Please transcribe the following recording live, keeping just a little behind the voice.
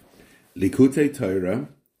Likutei Torah,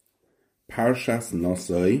 Parshas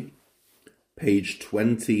Naso, page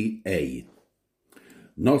 20a.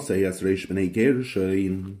 Naso as Reish B'nei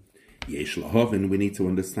Gershon, Yesh Lahavin, we need to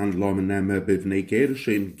understand Lama Nema B'nei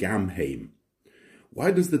Gershon Gamheim.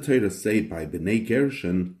 Why does the Torah say by B'nei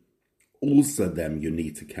Gershon, also them you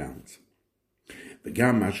need to count?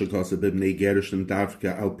 V'gam Mashakasa B'nei Gershon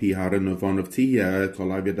Davka Al Pi Haranavon of Tiyah Kol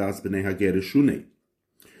Agadas B'nei HaGershuni.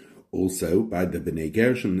 Also, by the B'nei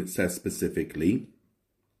Gershon, it says specifically,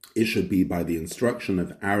 it should be by the instruction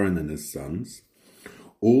of Aaron and his sons,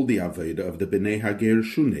 all the Avodah of the B'nei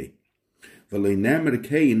HaGershuni, V'lei nemer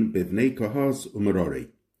kein b'nei Kohas u'merori.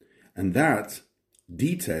 And that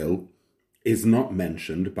detail is not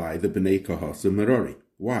mentioned by the B'nei Kohas u'merori.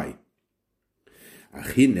 Why?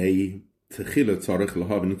 Achinei techila tzorech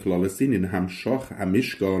lahavin klalasin hamshoch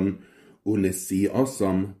hamishkan u'nesi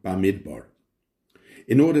osam b'midbar.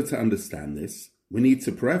 In order to understand this, we need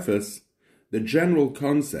to preface the general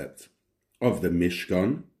concept of the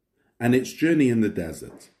Mishkan and its journey in the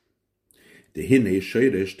desert. Because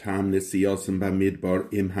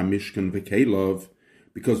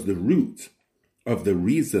the root of the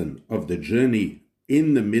reason of the journey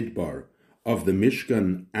in the Midbar of the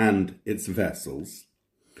Mishkan and its vessels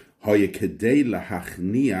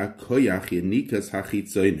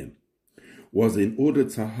was in order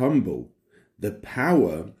to humble the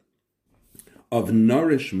power of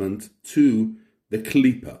nourishment to the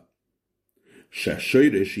klipa.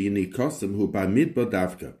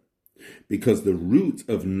 Because the root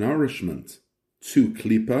of nourishment to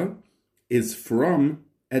klipa is from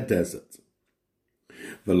a desert.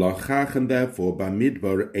 And therefore,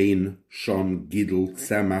 Bamidbar ein shom gidl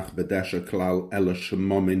tzemach b'desha klal ela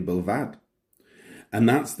shemomin belvad. And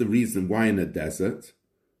that's the reason why in a desert,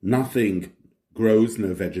 nothing grows,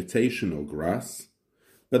 no vegetation or grass,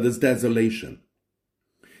 but there's desolation.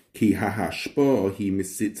 Ki hahashpo hi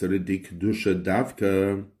misitzer dikdusha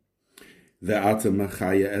davka ve'ata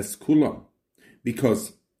machaya es kulam.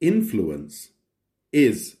 Because influence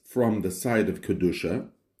is from the side of kedusha,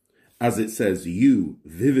 as it says, you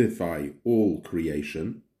vivify all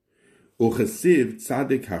creation, uchesiv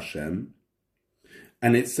tzadik Hashem,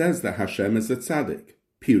 and it says that Hashem is a tzadik,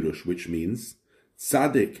 pirush, which means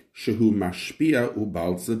Tzaddik shehu mashpia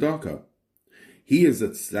ubal tzedakah. He is a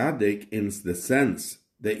tzaddik in the sense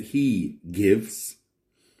that he gives,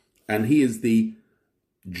 and he is the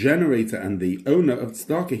generator and the owner of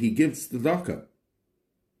tzedakah. He gives tzedakah.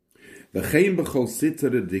 V'chein b'chol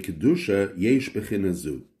sitra d'kedusha yesh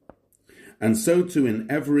b'chinazu. And so too in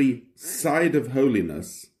every side of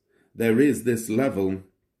holiness there is this level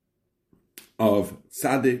of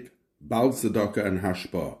tzaddik, bal tzedakah, and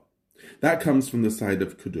hashpah. That comes from the side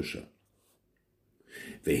of Kedusha.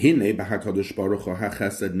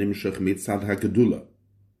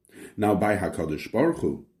 Now by HaKadosh Baruch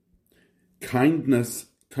Hu, kindness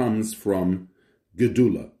comes from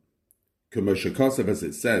Gedula. As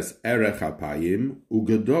it says, Erech HaPayim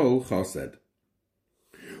u'Gedol Chesed.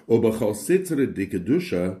 U'B'chol Sitra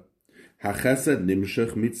D'Kedusha HaChesed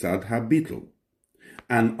Nimshach Mitzad HaBitl.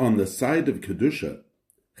 And on the side of Kedusha,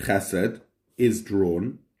 Chesed is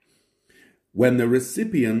drawn when the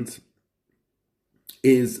recipient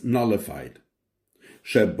is nullified.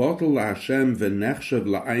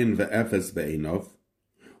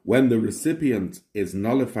 When the recipient is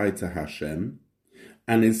nullified to Hashem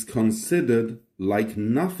and is considered like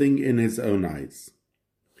nothing in his own eyes.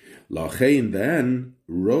 Then,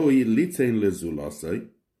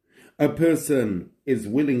 a person is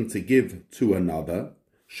willing to give to another,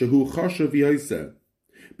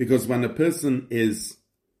 because when a person is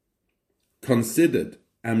considered,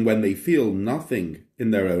 and when they feel nothing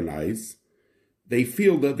in their own eyes, they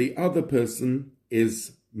feel that the other person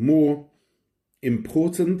is more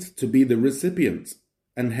important to be the recipient,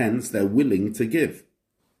 and hence they're willing to give.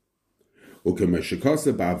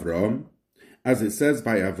 As it says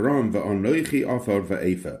by Avram, V'onoichi ofar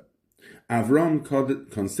v'efer. Avram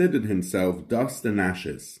considered himself dust and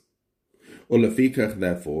ashes. Ulefikach,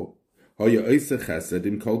 therefore, hoya oiseh chesed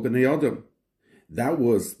im kol b'nei adam. That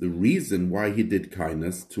was the reason why he did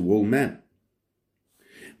kindness to all men.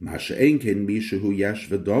 But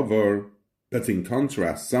in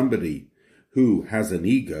contrast, somebody who has an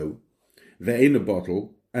ego, ve'ein a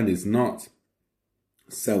bottle, and is not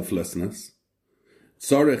selflessness,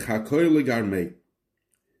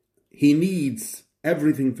 he needs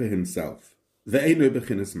everything for himself,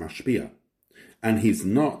 and he's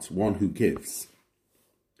not one who gives.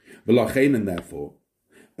 And therefore,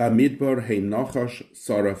 Bamidbar hey nachash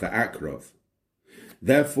sarah ve'akrov.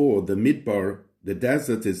 Therefore, the Midbar, the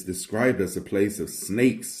desert, is described as a place of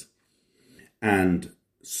snakes and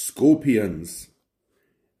scorpions,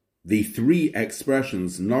 the three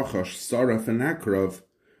expressions, Nachash, Saraf, and Akrov,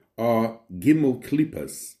 are Gimel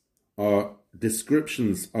Klippas, are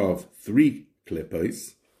descriptions of three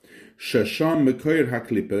Klippas, Shesham Mekoir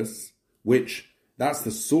HaKlippas, which, that's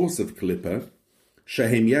the source of Klippa,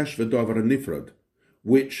 Shehem Yesh V'Dovar Nifrod,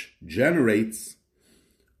 which generates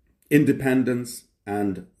independence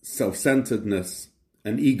and self-centeredness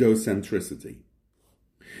and egocentricity.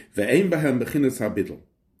 Ve'ein behem bechinas habitl,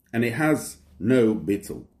 and it has no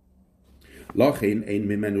bitl. Lachin ein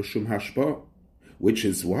mimenu shum hashpa, which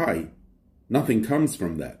is why nothing comes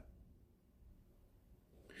from there.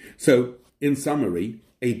 So, in summary,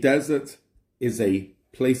 a desert is a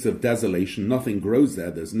place of desolation. Nothing grows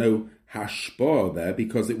there. There's no hashpa there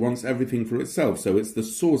because it wants everything for itself. So it's the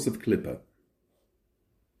source of klippa.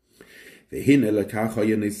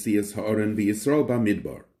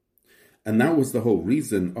 And that was the whole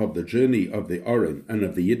reason of the journey of the Oren and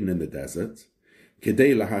of the Yidden in the desert,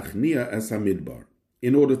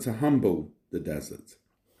 in order to humble the desert.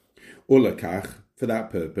 Ulakach, for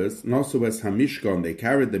that purpose, Naso es hamishkon, they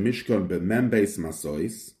carried the Mishkan b'membeis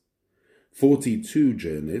masois, 42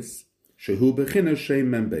 journeys, shehu b'china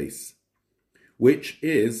shem membeis, which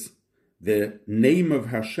is the name of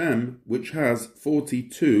Hashem, which has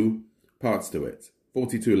 42 parts to it,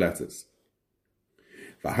 42 letters.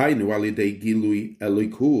 V'hainu alidei gilui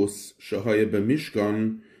elikus shehaya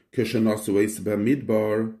b'mishkan k'shenosues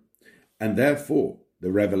b'midbar, and therefore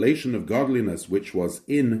the revelation of godliness which was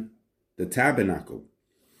in the tabernacle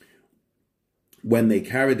when they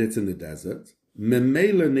carried it in the desert,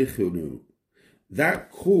 memela nichunu,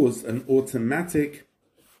 that caused an automatic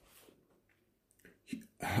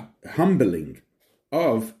humbling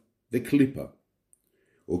of the klippa.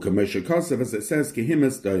 As it says,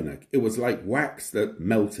 it was like wax that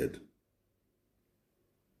melted.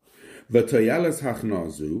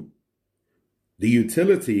 The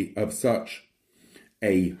utility of such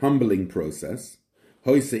a humbling process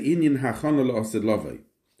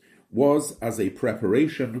was as a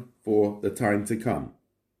preparation for the time to come.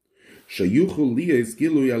 So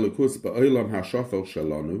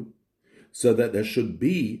that there should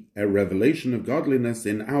be a revelation of godliness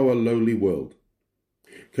in our lowly world.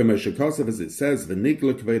 As it says,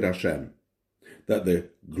 that the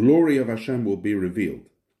glory of Hashem will be revealed.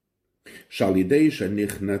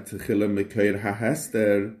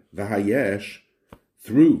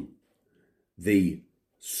 Through the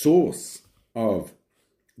source of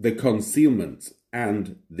the concealment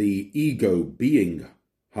and the ego being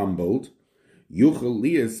humbled, there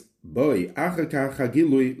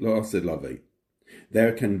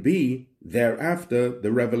can be thereafter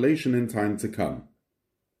the revelation in time to come.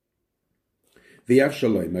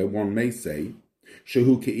 One may say,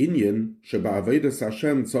 Shehu ke'inyan sheba'avodas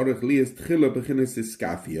Hashem tzorech liyas tchila b'chinas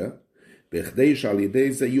iskafia, b'chdei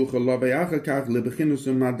shalidei ze yuchel lavei achakach leb'chinas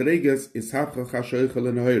u'madregas ishapcha chashoichel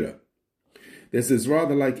l'nhoira. This is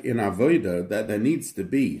rather like in avoda that there needs to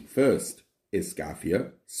be first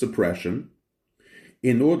iskafia, suppression,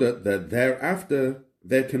 in order that thereafter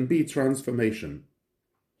there can be transformation.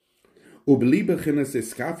 Ubli b'chinas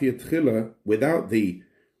iskafia tchila, without the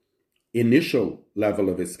initial level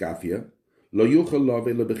of iskafia, lo yuchel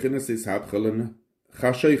lavei leb'chinas ishapcha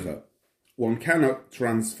l'nhoira. One cannot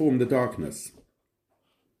transform the darkness.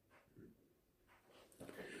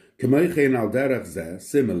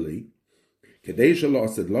 Similarly,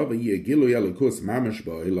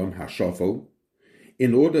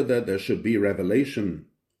 in order that there should be revelation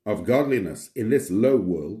of godliness in this low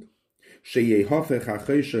world,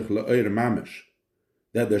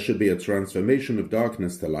 that there should be a transformation of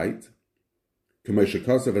darkness to light,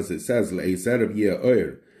 as it says,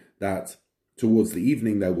 that towards the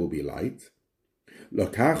evening there will be light. There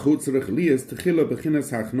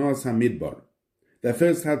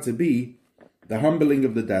first had to be the humbling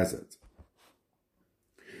of the desert.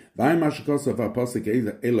 Have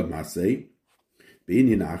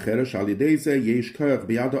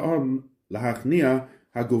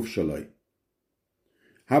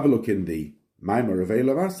a look in the Maimar of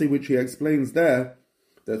Eilavasi, which he explains there,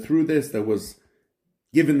 that through this there was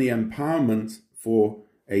given the empowerment for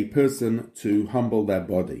a person to humble their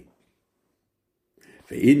body.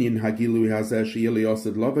 And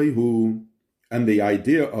the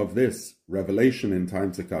idea of this revelation in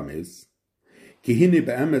time to come is,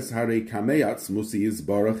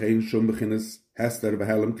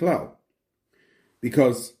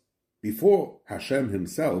 because before Hashem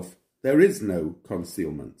himself there is no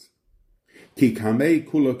concealment.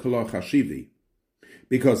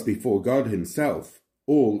 Because before God himself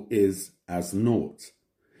all is as naught.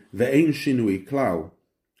 Ve'ein shinui klau,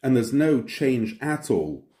 and there's no change at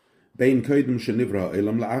all, bein kodim shenivra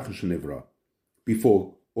elam la'achar shenivra,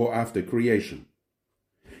 before or after creation.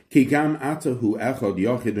 Ki gam atahu echad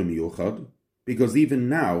yochid u'miyuchad, because even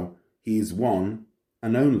now he is one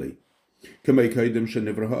and only, kamei kodim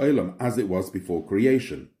shenivra ha'olam, as it was before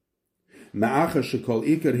creation. Ma'achar shekol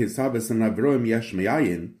ikar hisabes anavroim yesh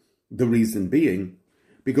me'ayin, the reason being,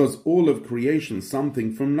 because all of creation,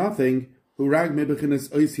 something from nothing, hurag mebechinas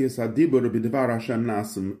oisias adibur b'devar Hashem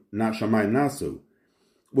nashamayim nasu,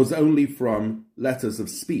 was only from letters of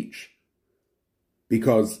speech,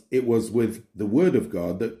 because it was with the word of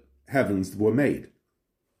God that heavens were made.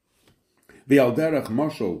 V'al derech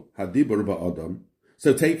moshel hadibur ba'adam,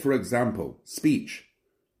 so take for example speech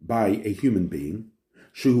by a human being,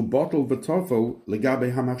 shu botol v'tofel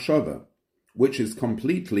legabe hamachshava, which is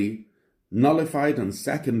completely nullified and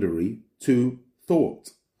secondary to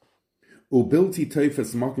thought. Ubilti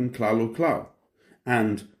teifes mokim klal uklal,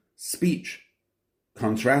 and speech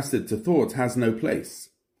contrasted to thought has no place.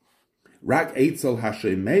 Rak eitzel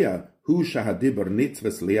hashemeya hu shahadibar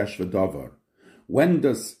nitzves liyash v'davar. When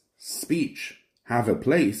does speech have a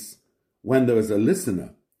place? When there is a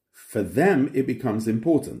listener. For them it becomes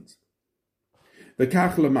important.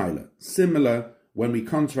 V'kach l'mayla, similar when we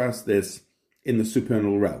contrast this in the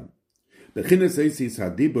supernal realm. B'chines eisis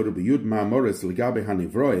hadibur b'yud ma'amoris l'gabe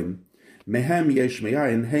hanivroim, mehem yesh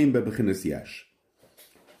me'ayin heim b'b'chines yesh.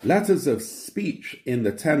 Letters of speech in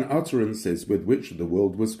the 10 utterances with which the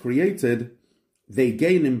world was created, they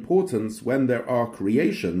gain importance when there are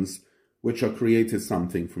creations which are created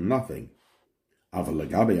something from nothing. Aval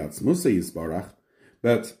l'gabe atzmusa yisbarach,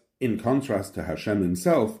 but in contrast to Hashem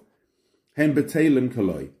himself, hem b'teilim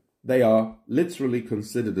koloi, they are literally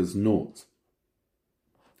considered as naught.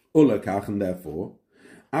 Ulakach, and therefore,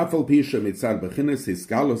 afal pisha mitzad b'chines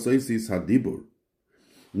hiskalos oisis hadibur,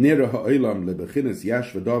 nira ha'olam leb'chines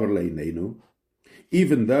yash v'davar le'inenu,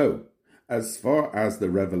 even though, as far as the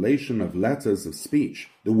revelation of letters of speech,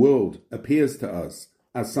 the world appears to us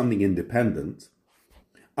as something independent,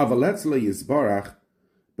 avaletzle yizbarach,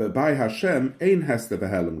 but by Hashem ein hester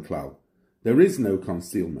v'helem klal, there is no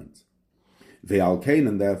concealment. Ve'al kain,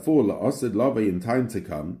 and therefore la'osid lava in time to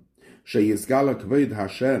come, sheyizgala kvod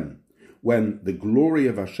Hashem, when the glory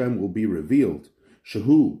of Hashem will be revealed,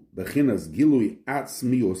 shehu bechinas gilui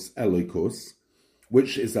atzmius elokus,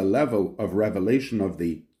 which is a level of revelation of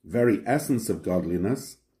the very essence of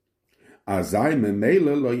godliness, azai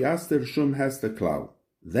memela lo yaster shum hester klal,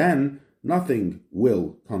 then nothing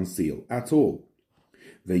will conceal at all.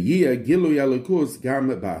 Ve'yia gilui elokus gam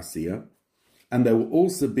ba'asiyah, and there will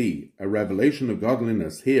also be a revelation of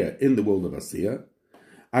godliness here in the world of Asiyah,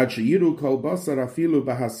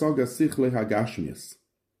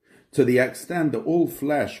 to the extent that all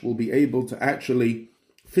flesh will be able to actually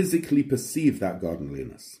physically perceive that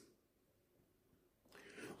godliness.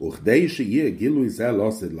 And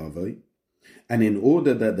in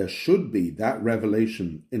order that there should be that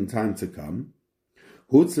revelation in time to come,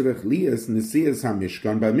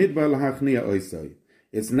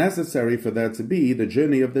 it's necessary for there to be the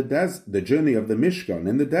journey of the Mishkan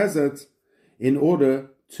in the desert in order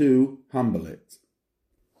to humble it.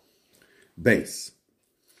 Base.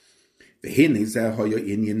 So that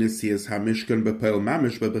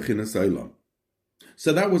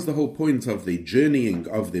was the whole point of the journeying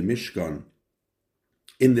of the Mishkan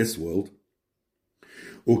in this world.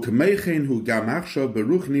 And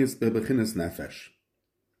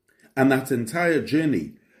that entire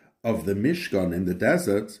journey of the Mishkan in the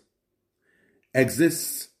desert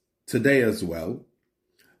exists today as well,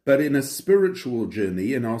 but in a spiritual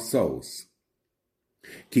journey in our souls.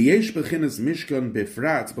 Because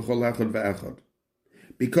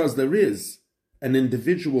there is an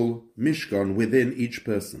individual Mishkan within each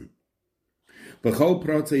person. And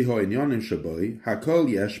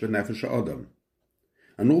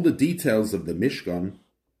all the details of the Mishkan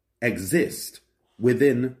exist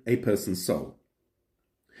within a person's soul.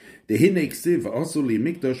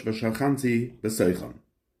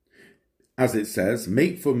 As it says,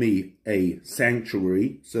 make for me a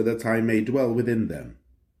sanctuary so that I may dwell within them.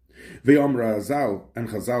 V'yomra Azal, and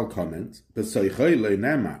Chazal comment,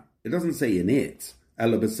 it doesn't say in it,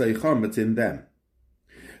 but in them.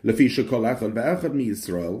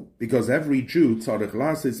 Because every Jew,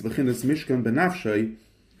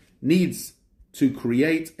 needs to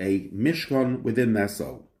create a Mishkan within their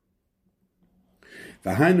soul.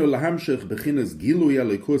 Which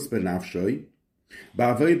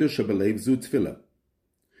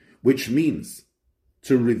means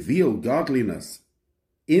to reveal godliness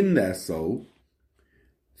in their soul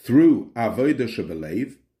through avodah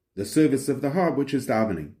shebelev, the service of the heart, which is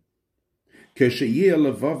davening. Kesheyeh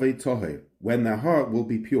levavei toher, when their heart will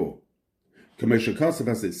be pure. K'moshe kasav,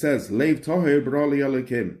 as it says, Leiv toher bara li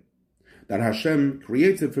Elokim, that Hashem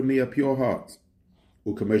created for me a pure heart.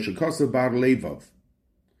 U'k'moshe kasav bar levav.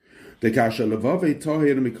 Dekasha levavei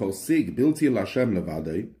toher mikol sig bilti l'Hashem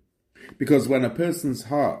levadei, because when a person's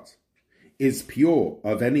heart is pure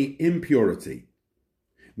of any impurity,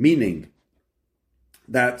 meaning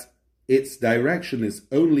that its direction is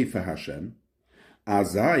only for Hashem,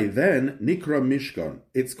 azai, then nikra mishkan,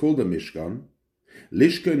 it's called a mishkan,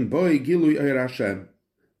 lishkan boi gilui eir Hashem,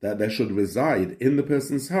 that there should reside in the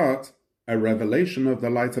person's heart a revelation of the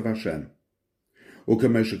light of Hashem.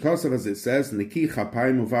 U'k'moshe kasav, as it says, niki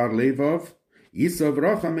chapayim uvar levov, yisav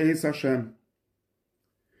bracha me'es Hashem.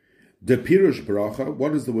 The pirush bracha,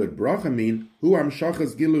 what does the word bracha mean? Hu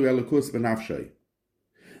amshachas gilu elokus benafshay.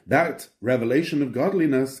 That revelation of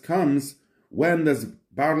godliness comes when there's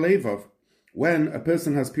bar levov, when a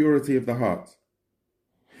person has purity of the heart.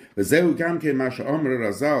 V'zeu gamke masha omer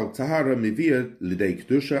razal tahara mivia lidei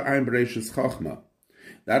kedusha ein bereishis chachma.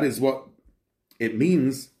 That is what it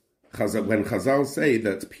means when Chazal say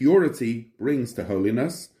that purity brings to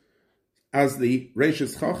holiness, as the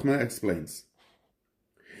Reishis Chachma explains.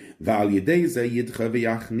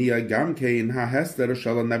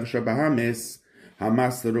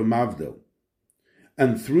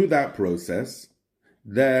 And through that process,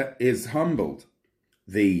 there is humbled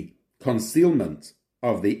the concealment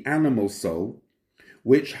of the animal soul,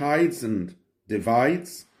 which hides and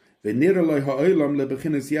divides, and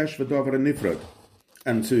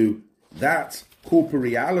to that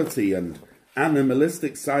corporeality and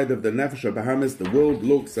animalistic side of the Nefesh HaBahamis, the world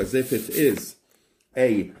looks as if it is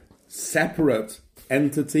a separate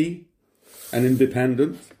entity, and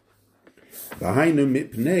independent. And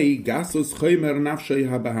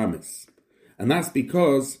that's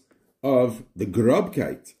because of the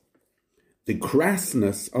grobkeit, the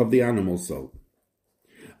crassness of the animal soul.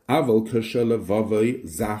 But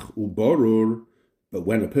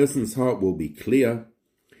when a person's heart will be clear,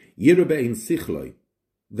 they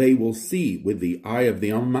will see with the eye of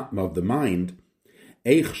the mind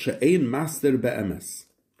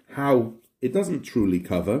how it doesn't truly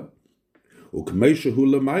cover, and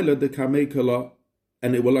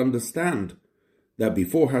it will understand that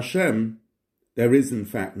before Hashem there is in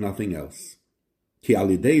fact nothing else.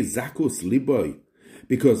 Because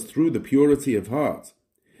through the purity of heart,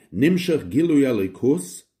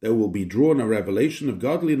 there will be drawn a revelation of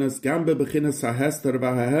godliness,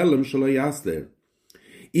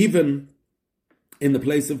 even in the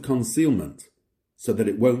place of concealment, so that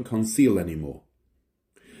it won't conceal anymore.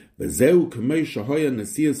 And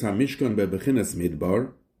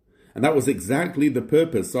that was exactly the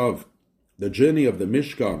purpose of the journey of the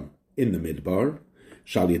Mishkan in the Midbar,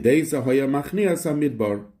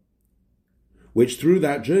 which through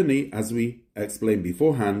that journey, as we explained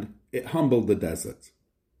beforehand, it humbled the desert.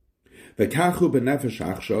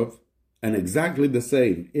 And exactly the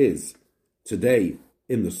same is today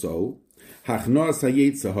in the soul,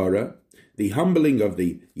 the humbling of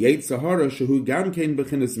the Yetzer Hara, shehu gamkein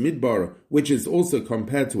bechinas midbar, which is also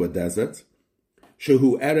compared to a desert,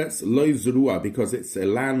 shehu eretz loy zerua, because it's a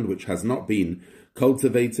land which has not been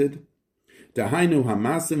cultivated, dahainu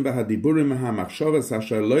hamasim v'hadiburim hamachshavas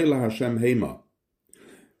asher loy laHashem heima,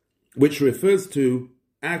 which refers to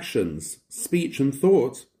actions, speech and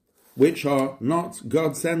thought, which are not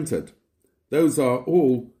God-centered. Those are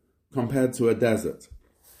all compared to a desert.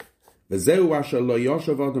 V'zeu asher lo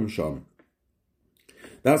yoshav adam sham.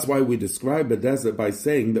 That's why we describe a desert by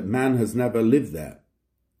saying that man has never lived there.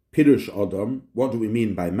 Pirush Adam, what do we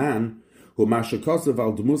mean by man? It's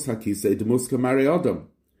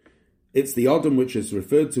the Adam which is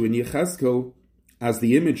referred to in Yechezkel as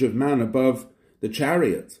the image of man above the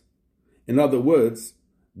chariot. In other words,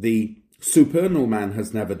 the supernal man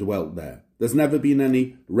has never dwelt there. There's never been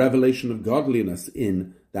any revelation of godliness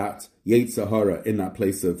in that Yetzer Hara, in that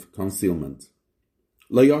place of concealment.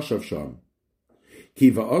 Lo yoshav sham.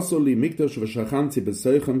 And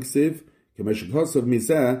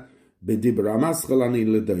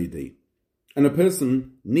a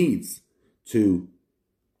person needs to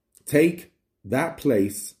take that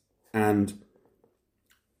place and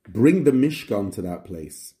bring the Mishkan to that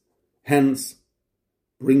place, hence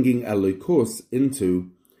bringing Elokus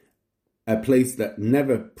into a place that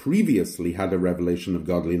never previously had a revelation of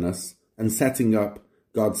godliness and setting up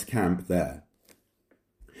God's camp there.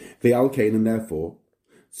 And therefore,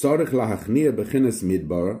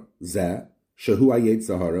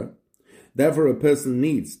 therefore a person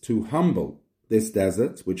needs to humble this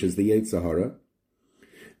desert, which is the Yetzer Hara,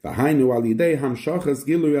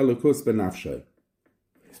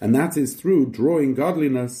 and that is through drawing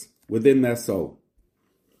godliness within their soul.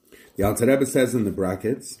 The Alter Rebbe says in the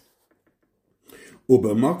brackets,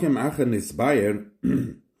 "Ubemokem acher nisbayer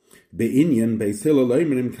beinyan beis Hillel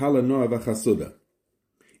oimrim kala noah v'chasuda."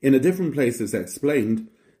 In a different place, it's explained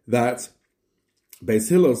that Beis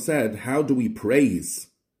Hillel said, "How do we praise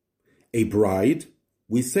a bride?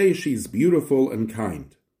 We say she's beautiful and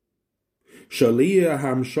kind." Shaliyah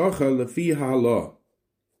hamshocha lefi ha'lah.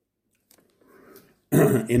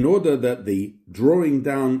 In order that the drawing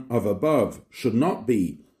down of above should not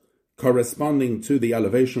be corresponding to the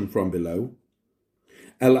elevation from below,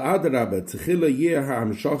 rather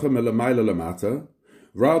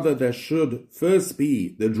there should first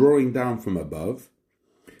be the drawing down from above,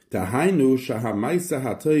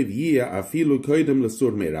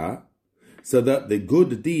 so that the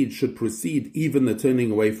good deed should precede even the turning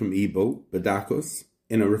away from evil, bedakos,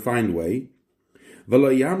 in a refined way, and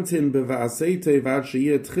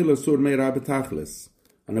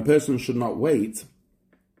a person should not wait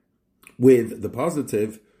with the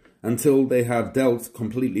positive until they have dealt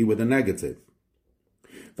completely with the negative.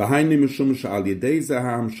 And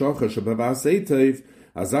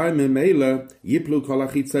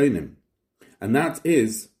that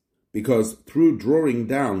is because through drawing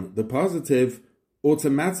down the positive,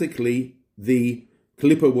 automatically the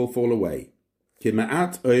klippa will fall away.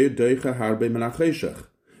 Because a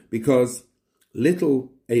little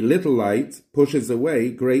light pushes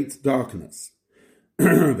away great darkness.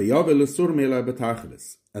 And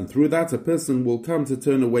through that a person will come to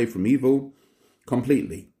turn away from evil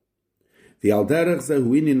completely. And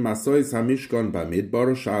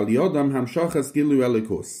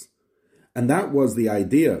that was the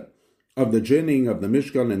idea of the journeying of the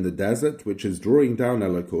Mishkan in the desert, which is drawing down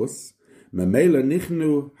Elikos, Memela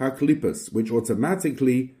nichnu haklipas, which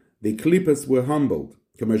automatically the klipas were humbled.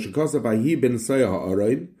 That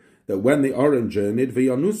when the Oren journeyed,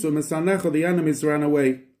 the enemies ran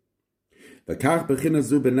away.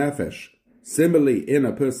 Similarly, in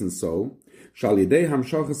a person's soul,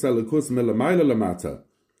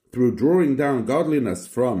 through drawing down godliness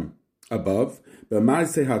from above,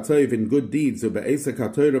 in good deeds, and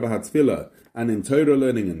in Torah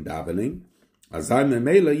learning and davening,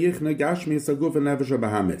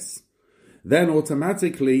 then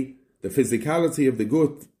automatically the physicality of the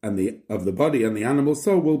gut and of the body and the animal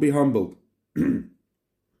soul will be humbled.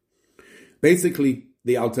 Basically,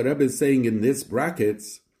 the Alter Rebbe is saying in this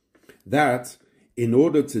brackets that in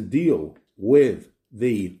order to deal with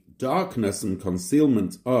the darkness and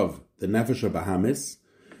concealment of the Nefesh Bahamis,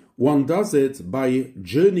 one does it by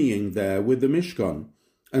journeying there with the Mishkan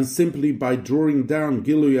and simply by drawing down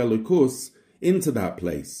Gilui Elokus into that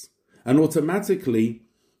place. And automatically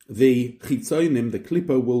the Chitzonim, the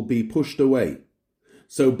Klippa, will be pushed away.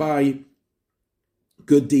 So by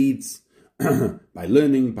good deeds, by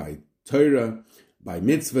learning, by Torah, by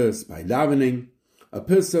mitzvahs, by davening, a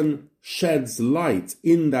person sheds light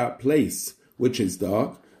in that place which is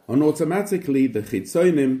dark, and automatically the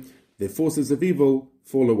Chitzonim, the forces of evil,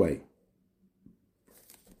 fall away.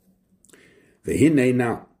 V'hinei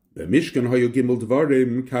now, b'mishkan hayu gimel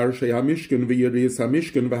dvarim, karshei hamishkan v'yiris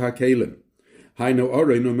hamishkan v'hakelim. Hainu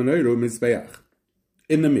oreinu menorah mizbeach.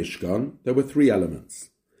 In the Mishkan, there were three elements.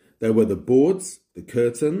 There were the boards, the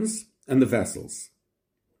curtains, and the vessels.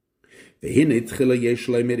 So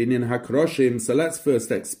let's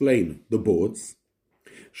first explain the boards.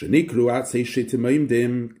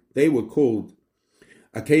 They were called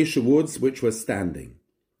acacia woods which were standing.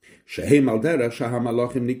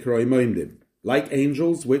 Like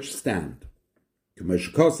angels which stand.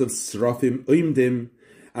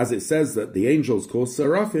 As it says that the angels called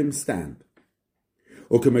seraphim stand.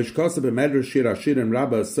 The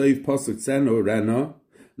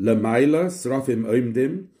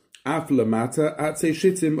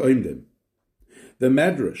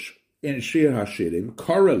Medrash in Shir HaShirim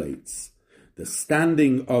correlates the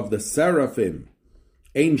standing of the seraphim,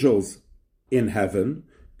 angels in heaven,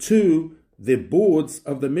 to the boards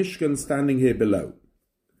of the Mishkan standing here below.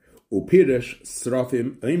 Upirish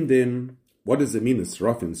seraphim oimdim. What does it mean the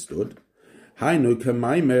seraphim stood? Hainu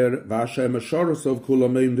kamaimer v'ashem asharosov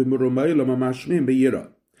kulam oimdim urumaylam amashmim b'yira.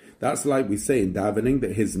 That's like we say in davening,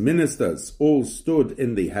 that his ministers all stood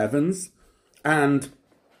in the heavens and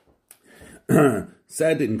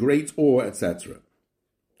said in great awe, etc.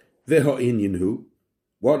 V'ha'inyanhu,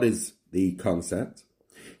 what is the concept?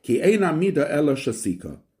 Ki eina mida ela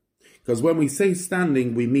shasika. Because when we say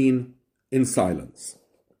standing, we mean in silence.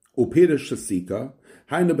 Upirish shasika,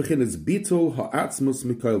 hainu bechinas bitul ha'atzmus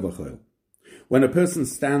mikoil v'choil. When a person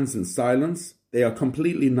stands in silence, they are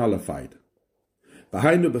completely nullified.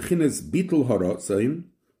 V'hainu bechinas bitul harotzain,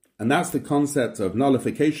 And that's the concept of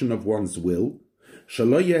nullification of one's will.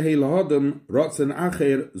 Shelo yehi lahadam rotzen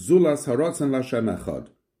acher zulas harotzen lashem echad.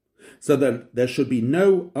 So that there should be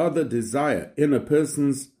no other desire in a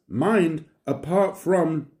person's mind apart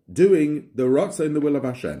from doing the rotzen, the will of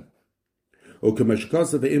Hashem.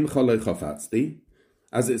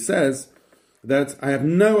 As it says, that I have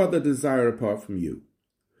no other desire apart from you.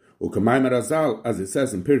 As it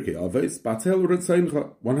says in Pirkei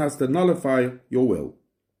Avos, one has to nullify your will.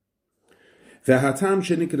 Why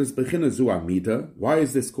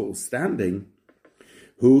is this called standing?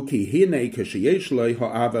 Because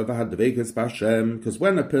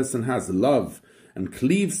when a person has love and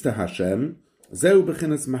cleaves to Hashem,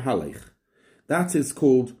 that is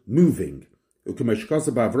called moving.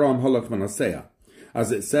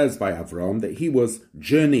 As it says by Avram, that he was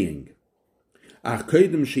journeying.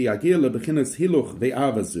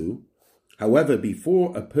 However,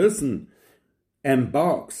 before a person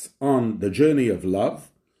embarks on the journey of love,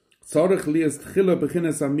 there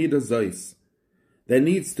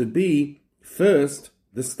needs to be first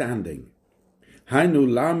the standing.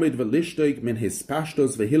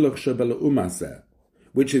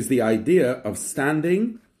 Which is the idea of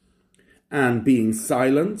standing and being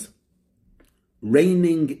silent,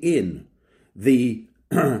 reining in the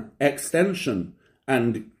extension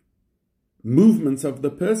and movements of the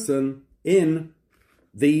person in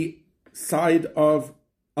the side of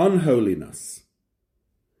unholiness.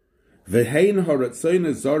 Which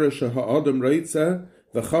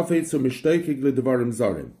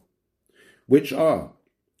are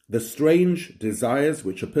the strange desires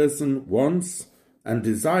which a person wants and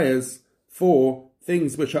desires for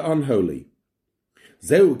things which are unholy.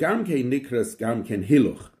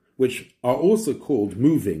 Which are also called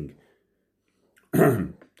moving.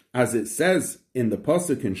 As it says in the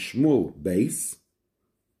Pasuk in Shmuel base,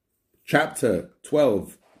 chapter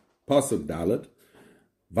 12, Pasuk Dalet,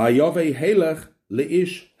 Vayove Helech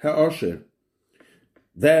Leish Ha'osher.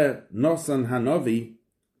 There, Nosan Hanavi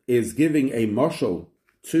is giving a mashal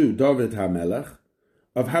to David HaMelech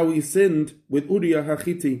of how he sinned with Uriah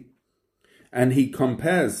HaChiti. And he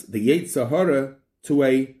compares the Yetzer Hara to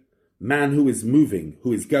a man who is moving,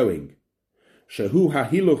 who is going. Shehu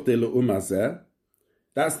hahiluch de le'umazeh,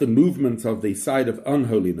 that's the movement of the side of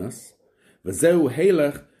unholiness. V'zeu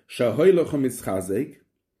helech shehoilech u'mischazek,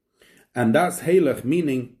 and that's helech,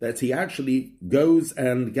 meaning that he actually goes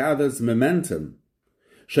and gathers momentum.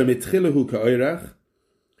 Shemitchilehu ka'oirech,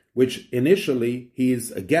 which initially he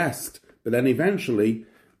is a guest, but then eventually,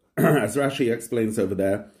 as Rashi explains over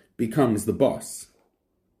there, becomes the boss.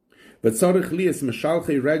 And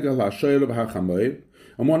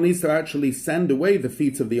one needs to actually send away the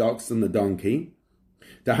feet of the ox and the donkey,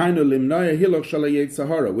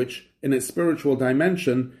 which in its spiritual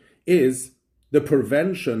dimension is the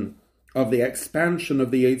prevention of the expansion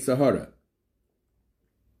of the Yetzer Hara.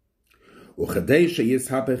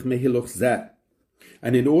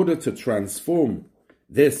 And in order to transform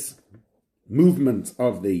this movement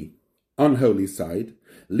of the unholy side,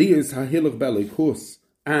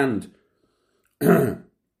 and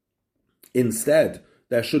instead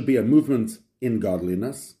there should be a movement in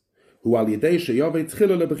godliness. First,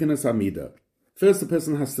 the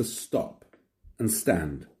person has to stop and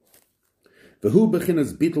stand. And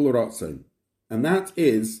that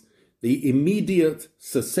is the immediate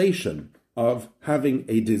cessation of having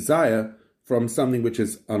a desire from something which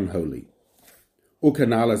is unholy.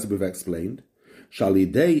 Ukanal, as we've explained,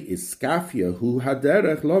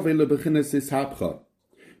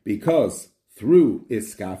 because through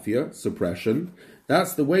iskafia, suppression,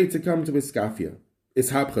 that's the way to come to iskafia,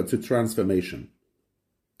 ishapcha, to transformation.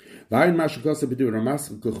 And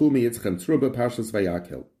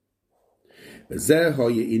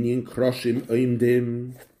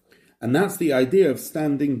that's the idea of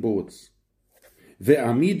standing boards.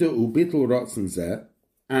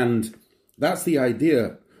 And that's the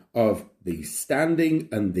idea of the standing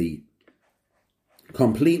and the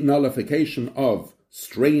complete nullification of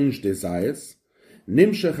strange desires,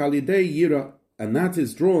 nimshech alidei yira, and that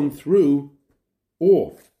is drawn through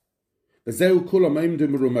awe. Which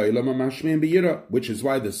is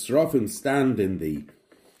why the Seraphim stand in the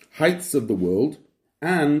heights of the world,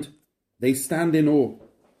 and they stand in awe.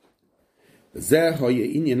 And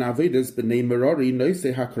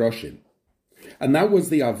that was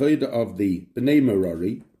the avodah of the Bnei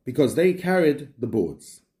Merari, because they carried the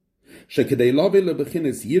boards.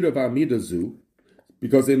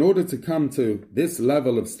 Because in order to come to this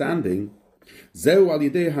level of standing,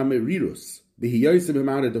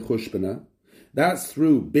 that's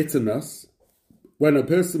through bitterness. When a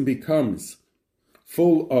person becomes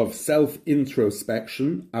full of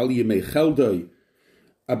self-introspection, al yemei cheldoi,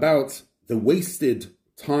 about the wasted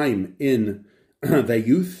time in their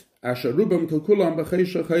youth, asher rubam kukulam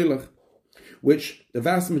b'cheishach heilach, which the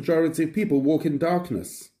vast majority of people walk in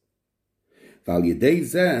darkness. Val yedei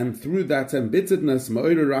zeh, and through that embitteredness,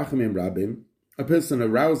 ma'orer rachamim rabim, a person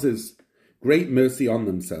arouses great mercy on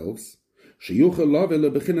themselves, sheyuchel love ele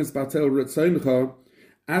bechinas batel retzoncha,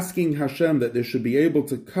 asking Hashem that they should be able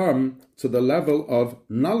to come to the level of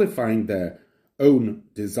nullifying their own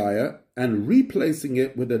desire and replacing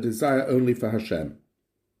it with a desire only for Hashem.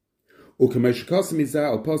 Now,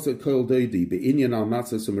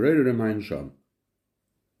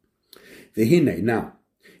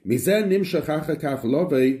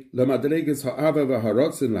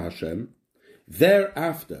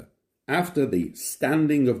 thereafter, after the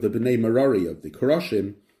standing of the Bnei Merari, of the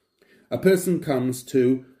Koroshim, a person comes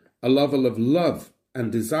to a level of love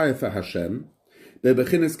and desire for Hashem,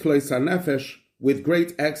 bebechinas klois hanefesh, with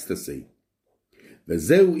great ecstasy.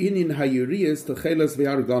 Vezeu inin hayuriyas techelas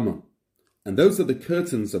ve'argama, and those are the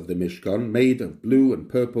curtains of the Mishkan, made of blue and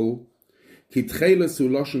purple. Ki tchelas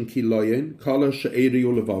uloshen kiloyen kala she'eri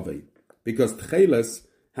ulevave, because tchelas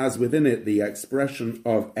has within it the expression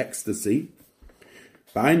of ecstasy.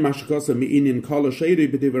 As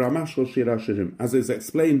is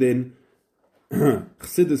explained in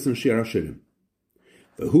Chassidus and Shir HaShirim.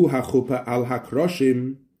 V'hu hachupa al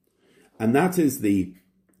hakroshim, and that is the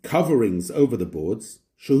coverings over the boards,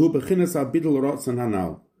 shehu bechinas abidul rotzan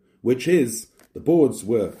hanal, which is, the boards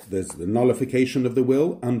were, there's the nullification of the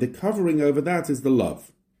will, and the covering over that is the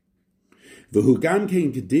love. V'hu gam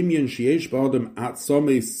kein kedimyon sheyesh b'adam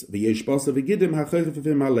atzomis v'yesh basa v'gidim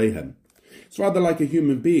hachaychevim aleihem. It's rather like a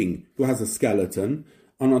human being who has a skeleton,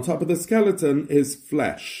 and on top of the skeleton is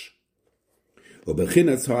flesh. The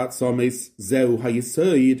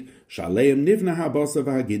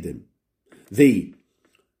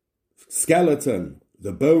skeleton,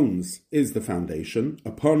 the bones, is the foundation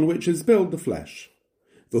upon which is built the flesh.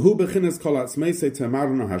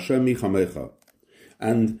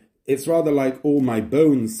 And it's rather like all my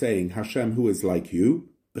bones saying, Hashem, who is like you,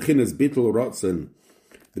 which is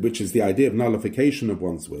the idea of nullification of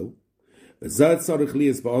one's will,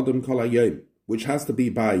 which has to be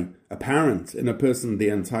by apparent in a person the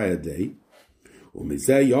entire day. And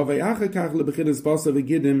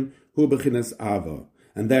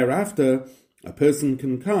thereafter, a person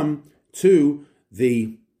can come to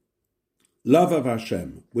the love of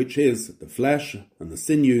Hashem, which is the flesh and the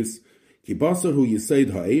sinews,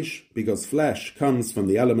 because flesh comes from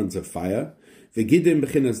the element of fire,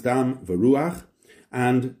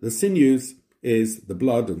 and the sinews is the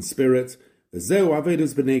blood and spirit.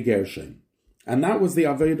 And that was the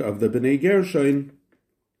Aved of the Bnei Gershon,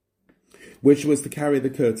 which was to carry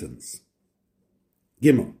the curtains.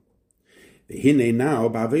 Gimel. V'hinei now,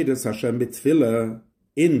 ba'avedas Hashem b'tfilah,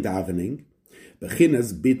 in davening,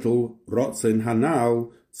 b'chinas bittul rotzen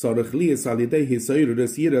hanal, tzorech liyas al yidei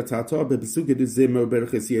hisoyrus yira ta'to b'besuke d'zimmer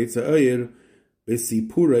berches yetze oyer,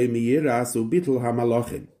 b'sipurei miyiras u'bittul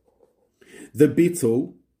hamalachim. The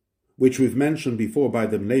bittul, which we've mentioned before by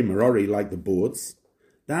the Bnei Merari, like the boards,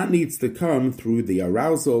 that needs to come through the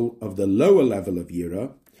arousal of the lower level of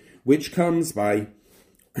Yira, which comes by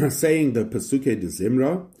saying the Pesuke de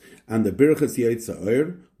Zimra and the Birchas Yetze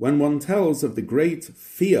Oyer, when one tells of the great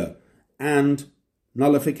fear and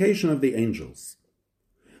nullification of the angels.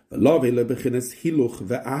 And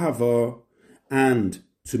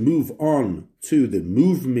to move on to the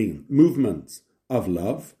movement of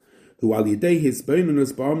love,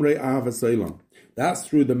 that's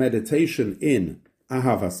through the meditation in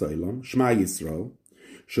Ahava Solam, Shema Yisrael,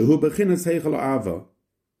 Shehu Bechinas Heichel Ava,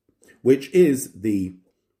 which is the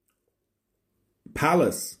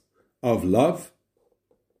palace of love,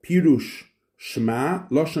 Pirush Shema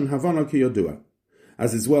Loshen Havana Kiyodua.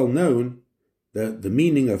 As is well known, the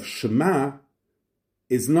meaning of Shema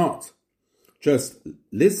is not just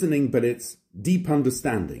listening, but it's deep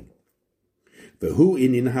understanding. Vehu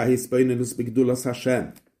inin ha'hisbeinenus b'gdulas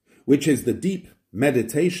Hashem, which is the deep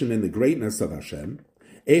meditation in the greatness of Hashem.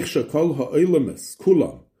 Eich shekol ha'olemus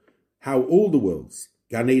kulam, how all the worlds,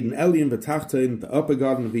 Gan Eden Elyon v'tachtein, the upper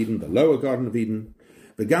Garden of Eden, the lower Garden of Eden,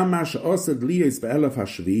 v'gam ma she'osed liyos be'elef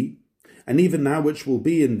hashvi, and even now which will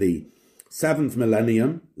be in the 7th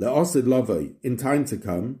millennium, le'osed lavoi, in time to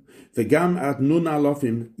come, v'gam ad nun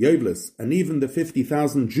alofim yodlis, and even the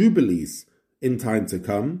 50,000 jubilees in time to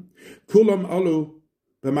come, kulam alu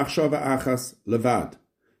b'machshava achas levad,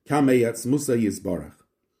 kameyetz musa yizbarach.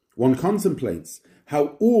 One contemplates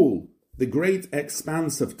how all the great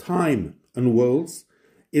expanse of time and worlds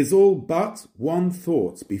is all but one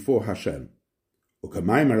thought before Hashem.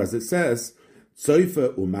 Ukamaimer, as it says,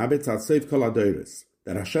 Tzoifa umabit al seif kol adoris,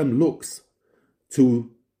 that Hashem looks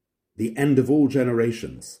to the end of all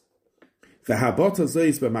generations. And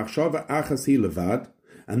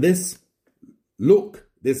this look,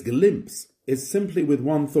 this glimpse, is simply with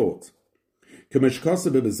one thought. As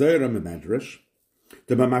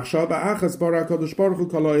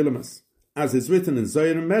is written in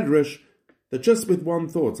Zohar and Medrash, that just with one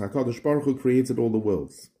thought, HaKadosh Baruch Hu created all the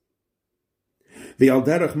worlds.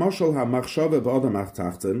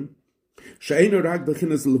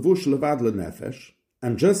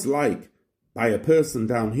 And just like by a person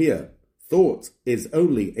down here, thought is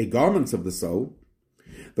only a garment of the soul,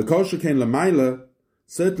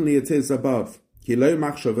 certainly it is above. Because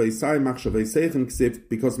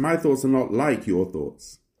my thoughts are not like your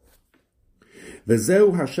thoughts. And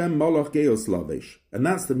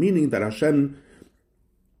that's the meaning that Hashem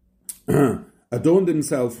adorned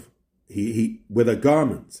himself with a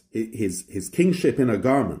garment, his kingship in a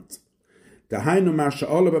garment. That's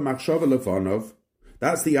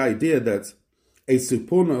the idea that a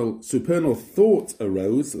supernal thought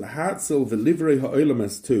arose,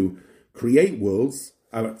 to create worlds,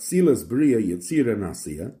 in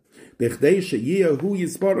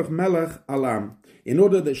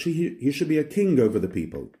order that he should be a king over the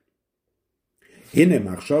people.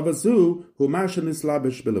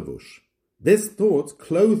 This thought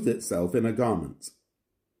clothed itself in a garment.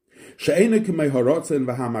 It's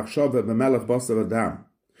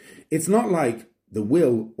not like the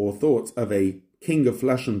will or thought of a king of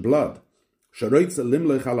flesh and blood,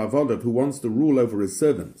 who wants to rule over his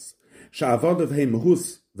servants,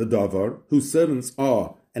 whose servants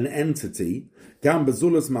are an entity,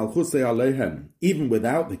 even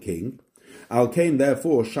without the king.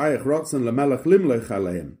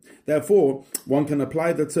 Therefore, one can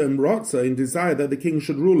apply the term rotza in desire that the king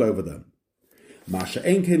should rule over them. Whereas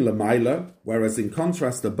in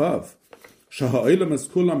contrast above,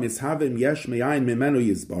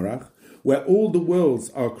 where all the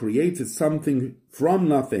worlds are created something from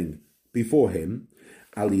nothing before him,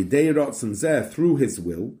 through his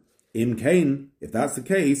will, if that's the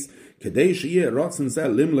case, in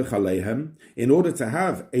order to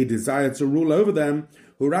have a desire to rule over them,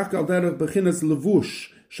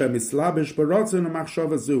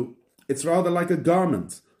 it's rather like a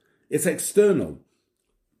garment. It's external.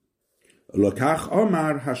 And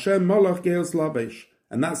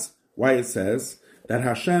that's why it says that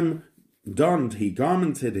Hashem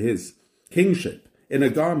garmented his kingship in a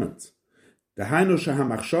garment. That's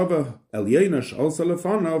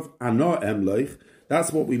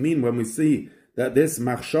what we mean when we see that this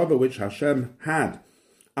machshava which Hashem had,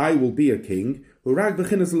 I will be a king,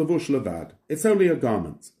 it's only a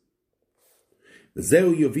garment. That's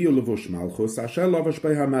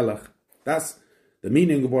the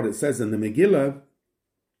meaning of what it says in the Megillah,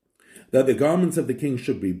 that the garments of the king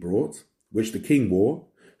should be brought, which the king wore,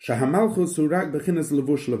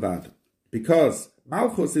 because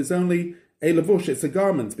Malchus is only a levush, it's a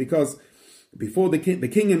garment, because before the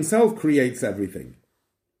king himself creates everything.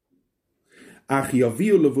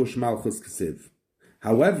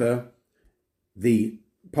 However, the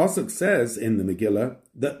Pasuk says in the Megillah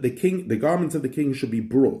that the garment of the king should be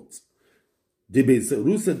brought. Because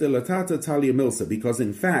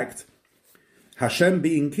in fact, Hashem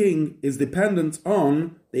being king is dependent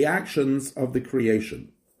on the actions of the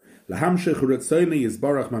creation. To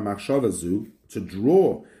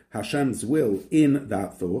draw Hashem's will in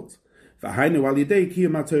that thought, and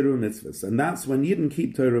that's when Yidden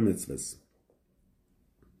keep Torah mitzvahs.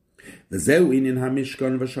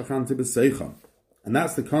 And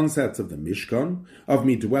that's the concept of the Mishkan, of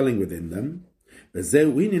me dwelling within them. And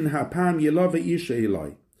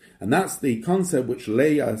that's the concept which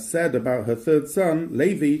Leah said about her third son,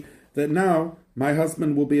 Levi, that now my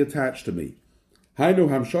husband will be attached to me. Which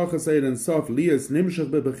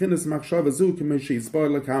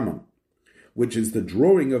is the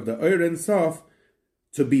drawing of the Or Ein Sof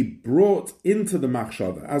to be brought into the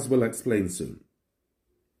machshava, as we'll explain soon.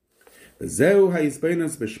 This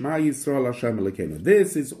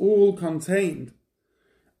is all contained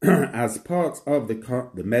as part of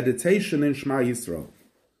the meditation in Shema Yisrael.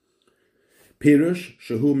 Pirush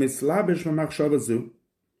shehu mislabish v'machshava zu.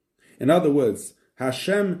 In other words,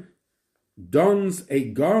 Hashem dons a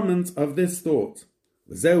garment of this thought.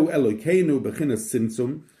 Zehu Elokeinu b'chinas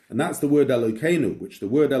simtzum, and that's the word Elokeinu, which the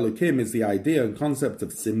word Elokim is the idea and concept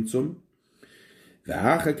of simtzum.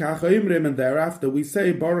 And thereafter we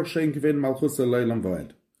say Baruch Shem Kivin Malchus Leilam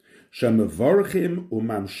Voed. Shemevorchim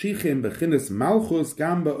umamshichim b'chinas Malchus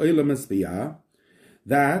gam be'olam esbiyah,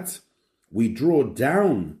 that we draw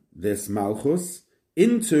down this Malchus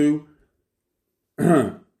into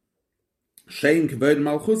Shein Kavod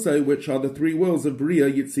Malchusay, which are the three worlds of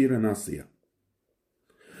Bria, Yitzir, and Asiya.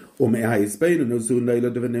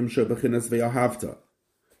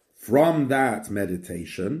 From that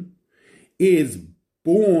meditation is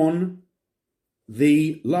born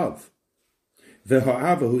the love.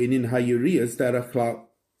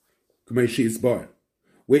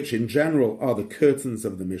 Which in general are the curtains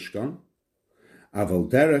of the Mishkan.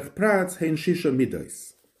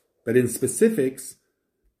 But in specifics,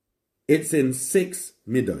 it's in 6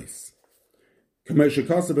 midos.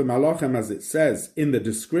 As it says in the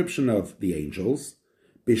description of the angels,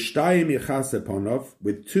 with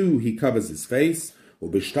 2 he covers his face, or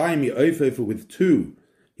with 2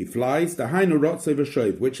 he flies,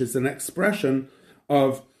 which is an expression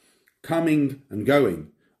of coming and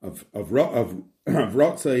going, of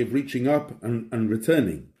Rotzei, of reaching up and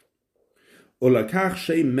returning.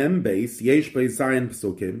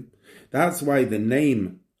 That's why the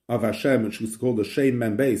name of Hashem, which is called the Shem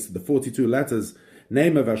Membeis, the 42 letters,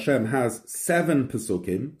 name of Hashem has 7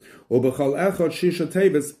 pesukim,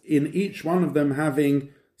 in each one of them having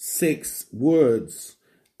 6 words,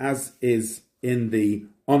 as is in the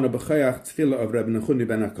Ona B'Chayach Tefillah of Rabbi Nechuni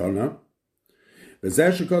ben Akana.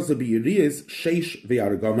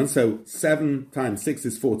 So 7 times 6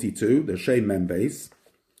 is 42, the Shem Membeis.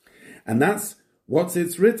 And that's what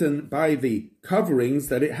it's written by the coverings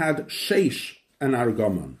that it had Sheish and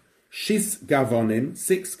Argomon. Shis Gavonim,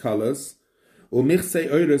 6 colors, Umichse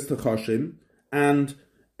Oires Techoshim, and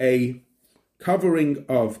a covering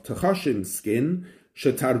of Techoshim skin,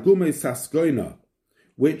 Shetargume Saskoina,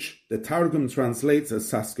 which the Targum translates as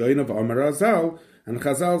Saskoina of Omer Azal, and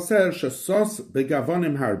Chazal says, Shesos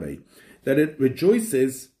Begavonim Harbe, that it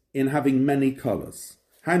rejoices in having many colors.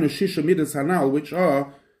 Hainu Shisha Midas Hanal, which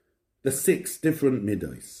are the 6 different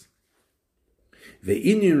midos.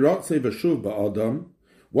 Ve'inyin Rotzei V'shuv Ba'adam,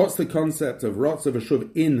 what's the concept of Rotzei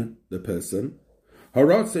V'shuv in the person?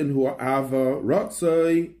 Harotzin hu ava,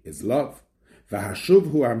 Rotzei is love.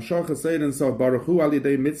 V'hashuv hu amshach ha'seir and sof baruch hu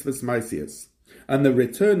alidei mitzvahs maisias. And the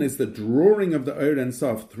return is the drawing of the Or and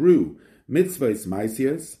Sof through mitzvahs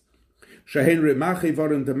maisias. Shehen rimachi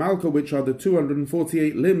vorim demalka, which are the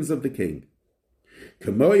 248 limbs of the king.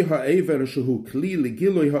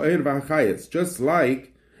 Just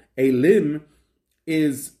like a limb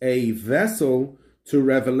is a vessel to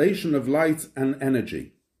revelation of light and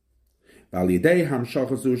energy. And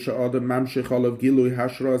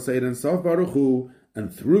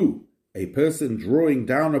through a person drawing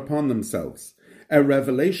down upon themselves a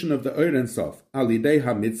revelation of the Or Ein Sof, alidei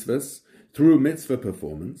ha-mitzvahs, through mitzvah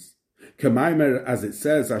performance, Kamaimer, as it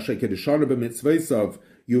says, Asher kedishanu b'mitzvahs,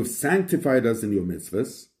 you've sanctified us in your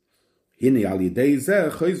mitzvahs.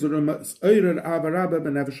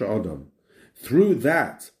 Through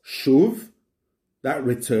that shuv, that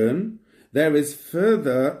return, there is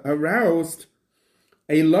further aroused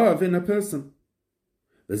a love in a person.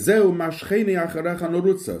 So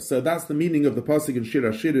that's the meaning of the pasuk in Shir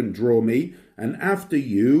Hashirim, draw me, and after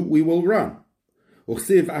you we will run. And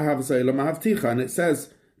it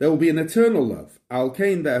says, there will be an eternal love. Al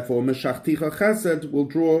Kain, therefore, Meshachticha Chesed will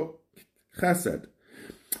draw Chesed.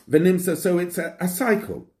 Venimsa, so it's a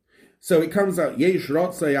cycle. So it comes out, Yesh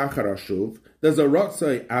Rotzei Achar HaShuv, there's a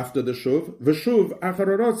Rotzei after the Shuv, V'Shuv Achar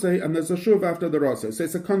HaRotzei, and there's a Shuv after the Rotzei. So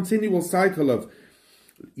it's a continual cycle of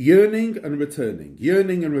yearning and returning,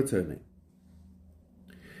 yearning and returning.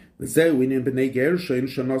 And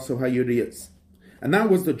that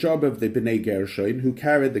was the job of the Bnei Gershon, who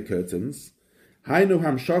carried the curtains,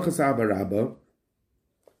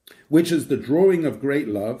 which is the drawing of great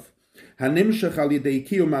love,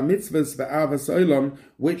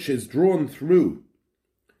 which is drawn through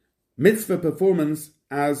mitzvah performance,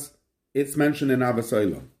 as it's mentioned in Avas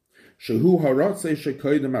Olam.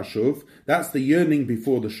 That's the yearning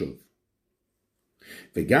before the shuv.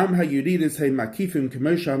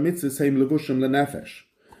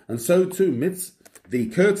 And so too, the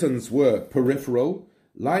curtains were peripheral,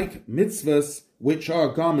 like mitzvahs, which are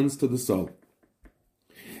garments to the soul.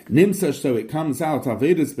 Nimsa, so it comes out,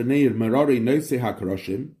 Avedas b'nei Merari Nosei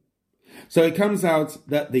HaKaroshim. So it comes out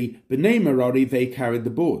that the b'nei Merari, they carried the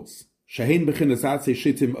boards. Shehin b'chinas atzei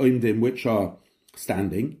shitim oimdim, which are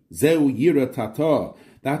standing. Zeu yira tata,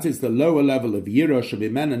 that is the lower level of yira,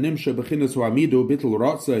 shebimena nimsha b'chinas huamidu bitul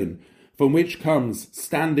rotzain, from which comes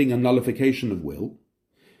standing and nullification of will.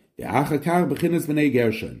 Ve'achakar b'chinas b'nei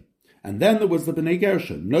Gershon. And then there was the Bnei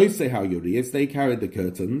Gershon. Nosei HaYuriyas, they carried the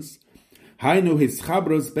curtains. Hainu his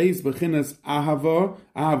chabros beis b'chinas ahava,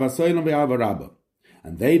 ahavasoylam ve'ahava rabba.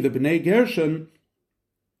 And they, the Bnei Gershon,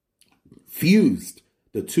 fused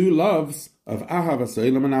the two loves of Ahavas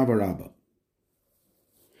Olam and Avarabba.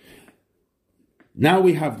 Now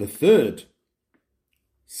we have the third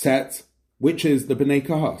set, which is the Bnei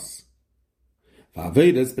Kahas.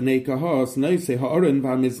 V'avedas Bnei Kahas noise ha'oren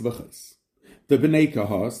v'amizvachas. The Bnei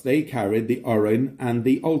Kahas, they carried the oren and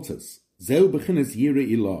the altars. Zeu b'chinas yira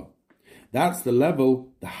ilah. That's the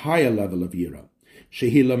level, the higher level of yira.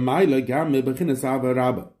 Shehi l'mayla gam b'chinas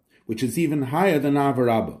avarabba, which is even higher than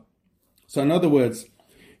avarabba. So in other words,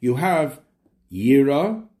 you have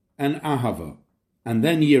yira and ahava, and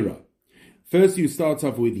then yira. First you start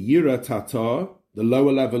off with yira tata, the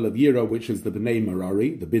lower level of yira, which is the Bnei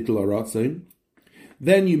Merari, the Bittul Aratzin.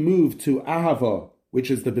 Then you move to ahava, which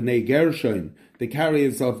is the Bnei Gershon, the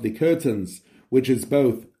carriers of the curtains, which is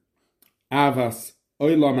both avas,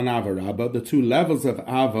 olam, and avarabba, the two levels of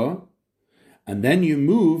ava. And then you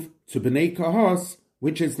move to Bnei Kahas,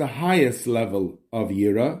 which is the highest level of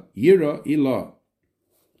yira, yira ilah.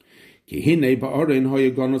 Kihine ba'oren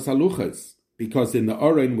hoyagonos aluchas, because in the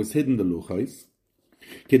oren was hidden the luchas.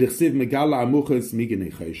 Kedichsiv megala amuchas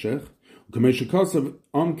migene cheshech, u'kameshikosav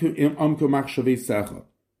omku machshavi secha.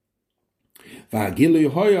 V'hagilu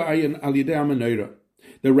hoya ayin al yidei ha-menorah.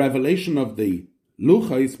 The revelation of the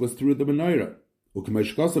luchas was through the menorah.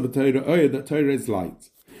 U'kameshikosav v'torah oyer, that Torah is light.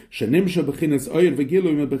 Shenimsha b'chinas oyer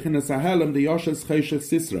v'gilu b'chinas hahelem the yoshes cheshech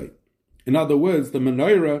sisrei. In other words, the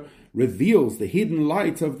menorah reveals the hidden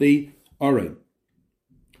light of the oren.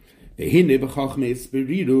 Now with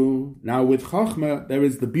Chachma there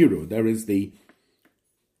is the biru, there is the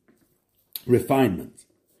refinement.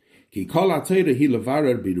 Because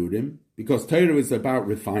Torah is about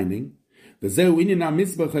refining,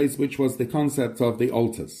 which was the concept of the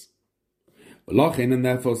altars. And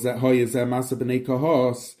therefore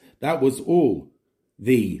that was all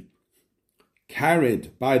the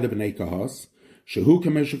carried by the Bnei Kahas,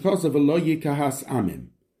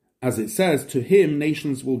 as it says, to him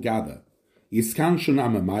nations will gather. Yiskanshun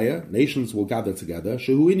amamaya, nations will gather together.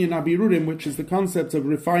 Shehu inyan abirurim, which is the concept of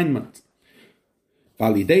refinement.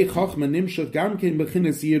 Validei chachma nimshach gamkein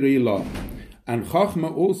b'chinas yirei ilah. And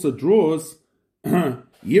chachma also draws yirei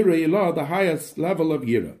ilah, the highest level of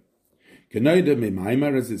yira. Kenoida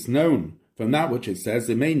mimaimar, as it's known from that which it says,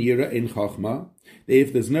 imein yira in chachma.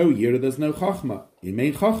 If there's no yira, there's no chachma.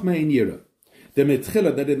 Imein chachma in yira. The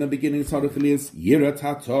mitchila that in the beginning Sarachili is yira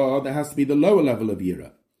tata, there has to be the lower level of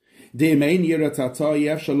yira. The main yira tata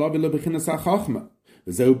yef shalavila b'chinas ha'chachma,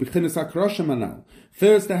 v'zeu b'chinas ha'kroshem anal.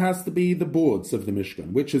 First there has to be the boards of the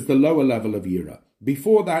Mishkan, which is the lower level of yira.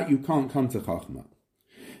 Before that you can't come to chachma.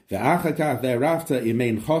 Ve'achakach thereafter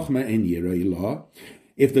imein chachma in yira ilah.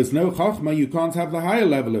 If there's no chachma, you can't have the higher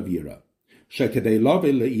level of yira. Shekadei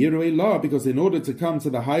lavil yira ilah, because in order to come to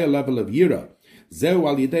the higher level of yira, Zeu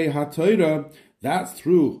al yidei ha-Torah, that's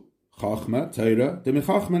through Chachma, Torah, the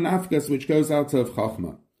Mechachma Nafgas, which goes out of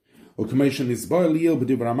Chachma. U'kameshan isboil yil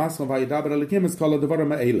b'divra mascha v'yidaber alikim es kol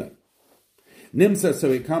ha'devarim ha'ela. Nimsa,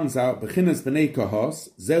 so it comes out, b'chinas b'nei kahos,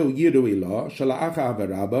 zeu yiru ilah, shala'acha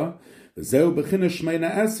avarabba, zeu b'chinas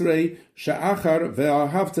shmeina esrei, sha'achar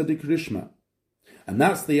ve'ahavta dikrishma. And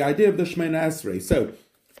that's the idea of the shmeina esrei. So,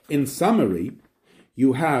 in summary,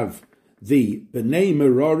 you have the Bnei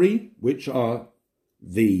Merari, which are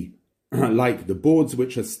the like the boards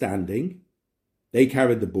which are standing, they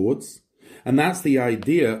carried the boards, and that's the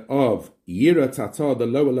idea of Yira Tata, the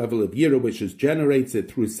lower level of Yira, which is generated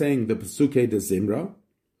through saying the Pesukei de Zimra,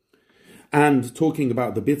 and talking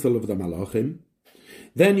about the Bittul of the Malachim.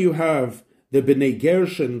 Then you have the Bnei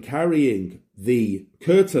Gershon carrying the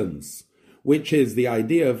curtains, which is the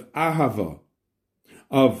idea of Ahava,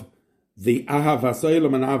 of the Ahavas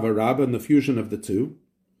Olam and Avarab, and the fusion of the two.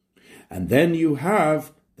 And then you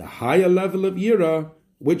have the higher level of Yira,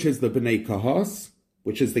 which is the Bnei Kahas,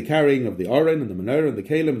 which is the carrying of the Oren and the Menorah and the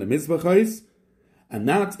Kalim and the Mizbachos, and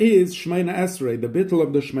that is Shmeina Esrei, the Bittul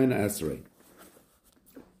of the Shmeina Esrei.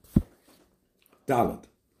 Dalet.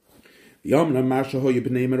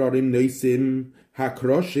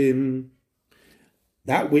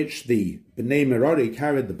 That which the Bnei Merari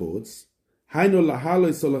carried the boards,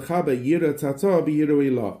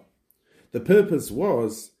 the purpose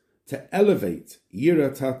was to elevate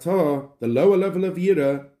Yira Tata, the lower level of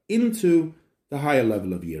Yira, into the higher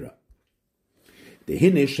level of Yira.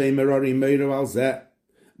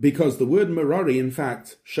 Because the word Merari, in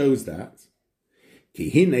fact, shows that.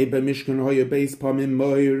 Because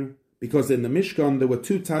in the Mishkan there were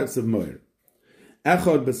two types of moir.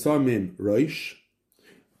 Echad besamim roish.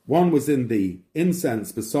 One was in the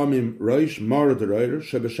incense besamim roish mara deroir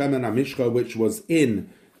shebeshemen amishcha, which was in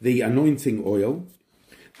the anointing oil.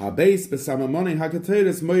 Habeis besamamoni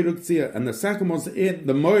hakateres moiruk tzia, and the second was in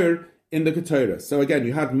the moir in the Ketores. So again,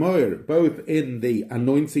 you had moir both in the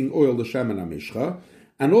anointing oil, the Shemen HaMishcha,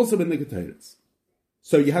 and also in the Ketores.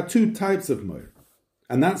 So you had two types of moir,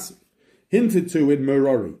 and that's hinted to in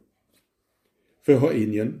Merori. For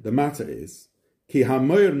Ha'inyan, the matter is, Ki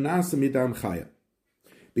ha-moir nasa midam chaya,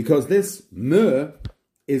 because this myrrh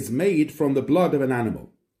is made from the blood of an animal.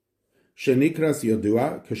 Shenikras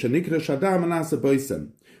yodua, keshenikras shadam nasa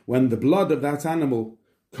boisem. When the blood of that animal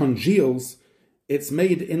congeals, it's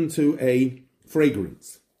made into a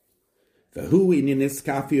fragrance. And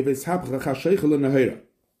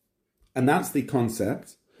that's the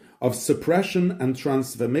concept of suppression and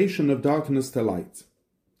transformation of darkness to light.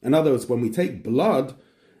 In other words, when we take blood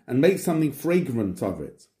and make something fragrant of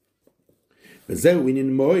it. And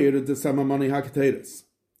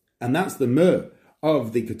that's the myrrh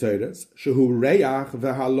of the Ketores,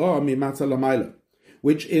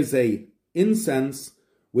 which is a incense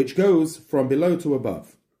which goes from below to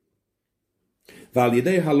above.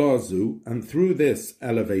 And through this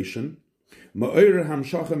elevation,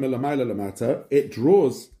 it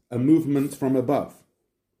draws a movement from above,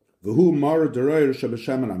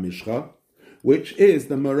 which is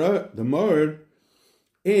the mor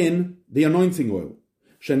in the anointing oil,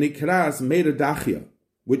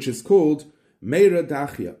 which is called Meira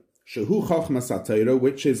Dachia, Shehu Chochmas Torah,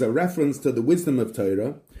 which is a reference to the wisdom of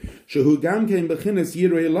Torah, Shehu Gamkein Bechinas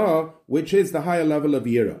Yirei La, which is the higher level of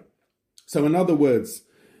Yira. So in other words,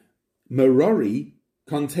 Merori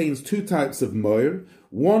contains two types of moir.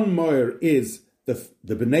 One moir is the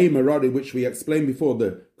B'nai Merori, which we explained before,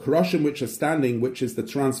 the Kroshim which are standing, which is the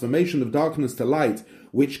transformation of darkness to light,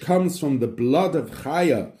 which comes from the blood of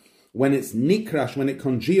Chaya, when it's nikrash, when it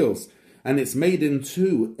congeals, and it's made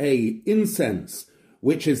into a incense,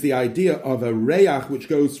 which is the idea of a reach which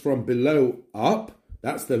goes from below up.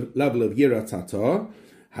 That's the level of Yira Tatar.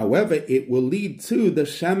 However, it will lead to the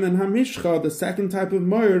Shemen HaMishcha, the second type of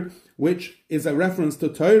moir, which is a reference to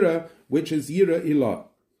Torah, which is Yira Ilah.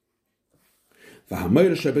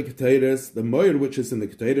 The moir which is in the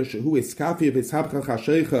Ketores, who is kafi v'ishabcha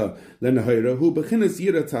chashecha lenehoira, who bechinas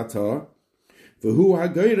Yira Tatar, v'hu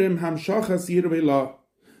hagoyrim hamshachas Yira Ilah.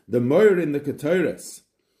 The moir in the Ketores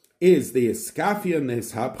is the iskafia and the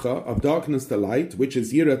ishapcha of darkness to light, which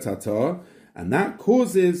is Yira Tatar, and that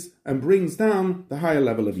causes and brings down the higher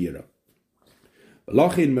level of Yira.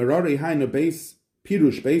 Lachin merori hainu beis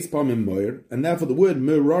pirush beis pamim moir, and therefore the word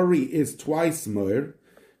merori is twice moir.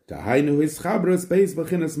 Tahainu his chabras beis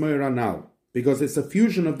bechinas moir anal, because it's a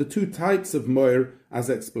fusion of the two types of moir as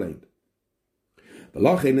explained.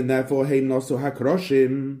 Lachin, and therefore heim Naso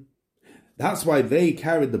hakroshim. That's why they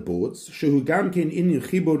carried the boards, shehu gamkin in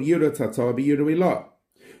chibur Yira Tatar bi Yira Ilah,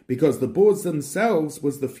 because the boards themselves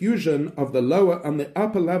was the fusion of the lower and the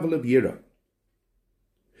upper level of Yira.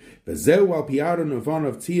 So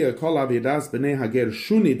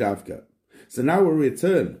now we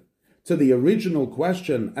return to the original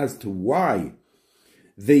question as to why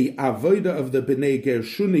the avodah of the Bnei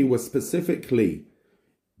Gershuni was specifically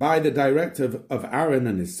by the directive of Aaron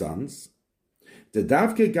and his sons. Because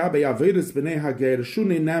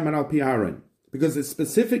it's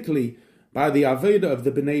specifically by the avodah of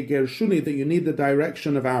the Bnei Gershuni that you need the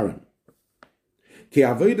direction of Aaron.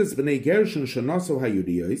 Because the avodah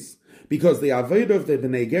of the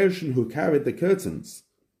Bnei Gershon who carried the curtains,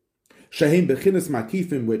 shehem bechinas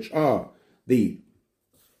makifim, which are the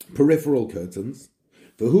peripheral curtains,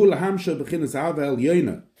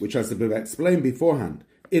 which, as we've explained beforehand,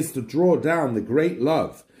 is to draw down the great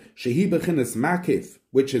love, shehi bechinas makif,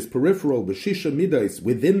 which is peripheral, b'shisha midos,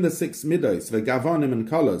 within the 6 midos, v'gavanim and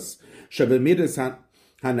colors, shebemidas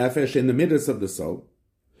hanefesh, in the midas of the soul.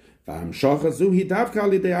 Aaron,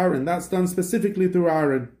 that's done specifically through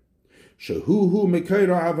Aaron. Shehuhu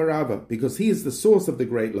mekoira avarava, because he is the source of the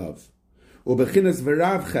great love. Ubechinas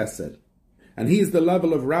v'rav chesed, and he is the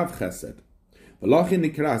level of rav chesed. V'lachin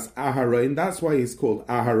nikras Aharon, that's why he's called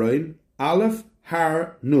Aharon. Aleph,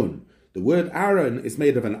 Har, Nun. The word Aaron is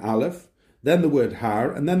made of an Aleph, then the word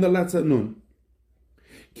Har, and then the letter Nun.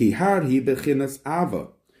 Ki Har hi bechinas Ava,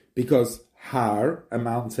 because Har, a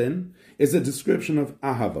mountain, is a description of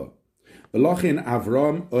Ahava. V'lochin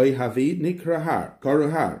Avram oy havi nikra Har,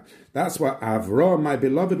 koru Har. That's why Avram, my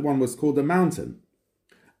beloved one, was called a mountain.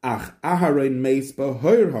 Ach Aharon meis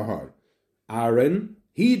b'hoir hahar. Aaron,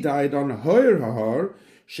 he died on hoir hahar,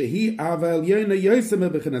 shehi avel yena yosem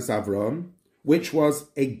bechinas Avram, which was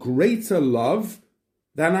a greater love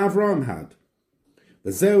than Avram had.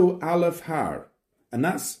 V'zeu Aleph Har, and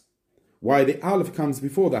that's why the Aleph comes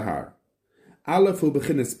before the Har. Aleph hu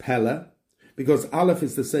bechinas Pella, because Aleph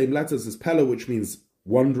is the same letters as Pella, which means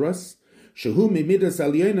wondrous. Shehu mimidas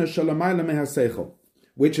elyena shalamayla mehaseichel,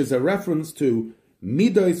 which is a reference to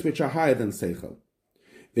midos which are higher than seichel.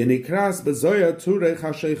 V'nikras b'zoyar turei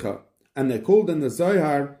chashecha, and they're called in the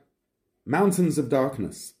Zohar mountains of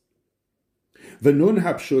darkness. V'nun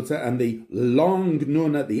hapshuta, and the long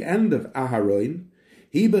nun at the end of Aharon,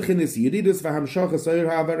 hi bechinis yididus v'hamshachas oyer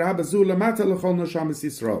ha'avarabazu lamata l'chol neshamas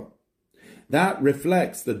Yisrael. That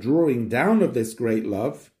reflects the drawing down of this great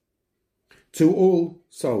love to all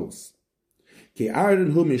souls. Ki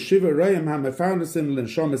Aaron hu mishiva royim ha'mefarnesin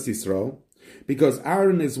l'neshamas Yisrael, because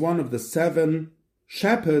Aaron is one of the 7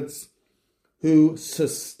 shepherds who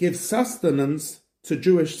give sustenance to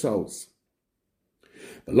Jewish souls.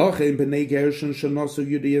 And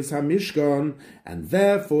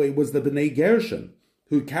therefore it was the Bnei Gershon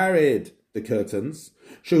who carried the curtains,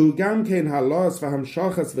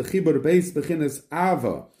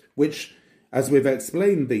 which, as we've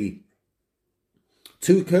explained, the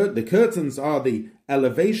curtains are the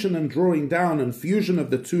elevation and drawing down and fusion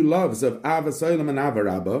of the 2 loves of Avas Olam and Ava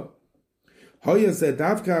Rabba.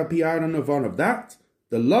 Of that,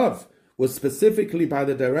 the love was specifically by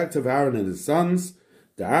the direct of Aaron and his sons,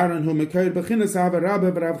 because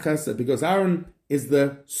Aaron is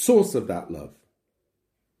the source of that love.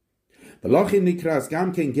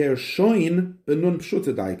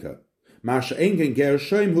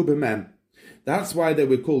 That's why they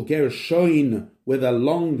were called Gershon with a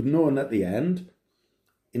long nun at the end,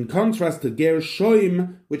 in contrast to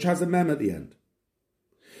Gershon, which has a mem at the end.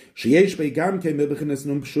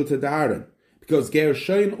 Because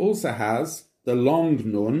Gershon also has the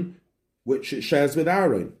long nun, which it shares with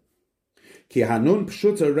Aaron.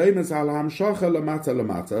 Because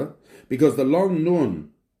the long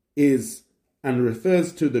nun is and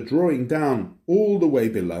refers to the drawing down all the way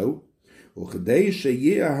below. And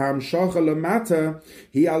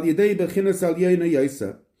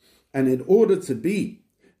in order to be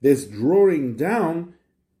this drawing down,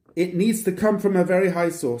 it needs to come from a very high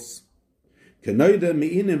source. As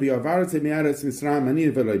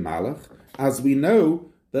we know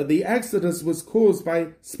that the Exodus was caused by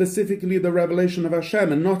specifically the revelation of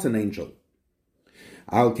Hashem and not an angel.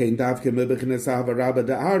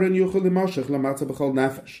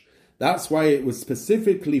 That's why it was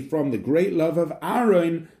specifically from the great love of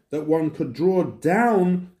Aaron that one could draw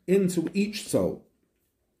down into each soul.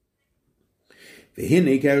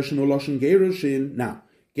 Now,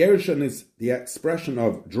 Gershon is the expression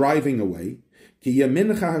of driving away.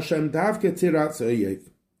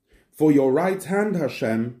 For your right hand,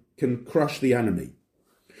 Hashem, can crush the enemy.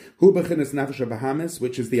 Which is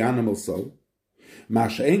the animal soul.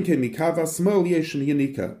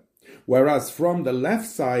 Whereas from the left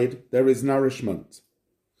side, there is nourishment.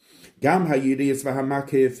 And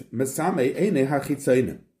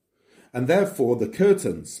therefore, the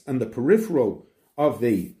curtains and the peripheral of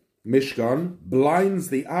the Mishkan blinds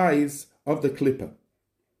the eyes of the Klippa.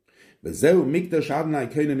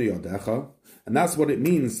 And that's what it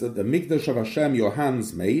means that the Mikdash of Hashem your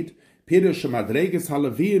hands made. Because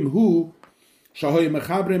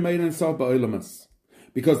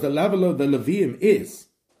the level of the Leviim is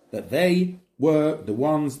that they were the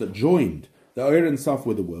ones that joined the Oyer and Sof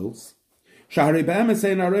with the worlds.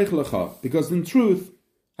 Because in truth,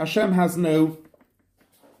 Hashem has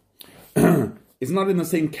is not in the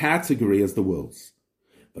same category as the worlds.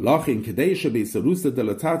 And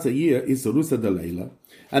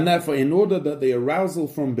therefore, in order that the arousal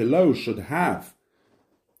from below should have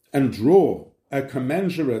and draw a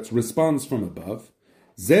commensurate response from above,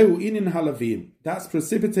 that's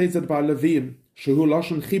precipitated by Levim,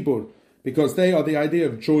 because they are the idea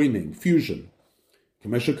of joining, fusion.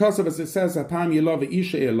 As it says,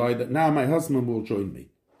 that now my husband will join me.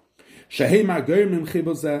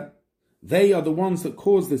 They are the ones that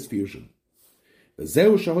cause this fusion. And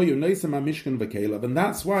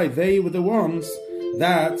that's why they were the ones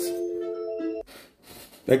that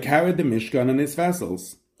carried the Mishkan and its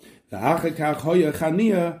vessels.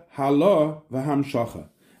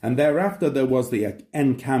 And thereafter there was the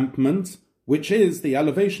encampment, which is the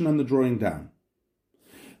elevation and the drawing down.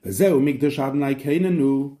 This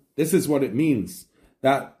is what it means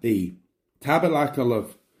that the tabernacle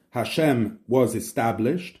of Hashem was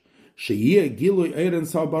established, so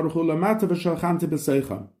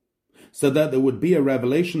that there would be a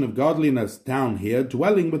revelation of godliness down here,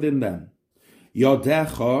 dwelling within them.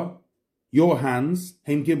 Yodecha, your hands,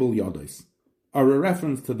 Hem Gibel Yodes, are a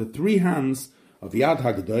reference to the 3 hands of Yad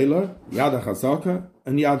HaGedolah, Yad HaChazaka,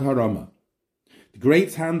 and Yad HaRama. The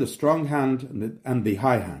great hand, the strong hand, and the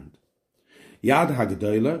high hand. Yad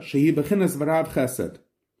HaGedolah, Shehi Bechinas V'Rav Chesed.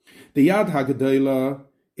 The Yad HaGedolah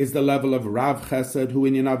is the level of Rav Chesed, who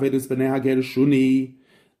in Yinavedis B'nei HaGershuni.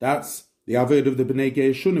 That's the avoid of the Bnei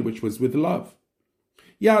Gershon, which was with love.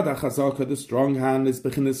 Yad HaChazaka, the strong hand, is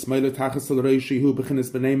Bechinas Smeila Tachas Al Reishi, who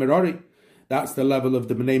Bechinas Bnei Merari. That's the level of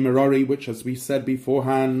the Bnei Merari, which, as we said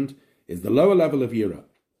beforehand, is the lower level of Yira.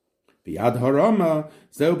 The Yad HaRama,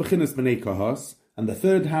 Zeu Bechinas Bnei Kahas, and the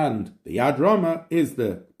third hand, the Yad Rama, is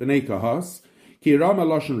the Bnei Kahas. Ki Rama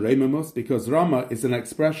Lashon Reimamus, because Rama is an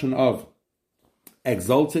expression of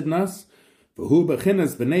exaltedness. V'hu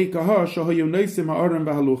Bechinas Bnei Kahas, Shahoyu Noisim HaOren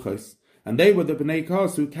V'Haluchos. And they were the Bnei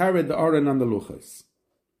Kahas who carried the Oren and the Luchos.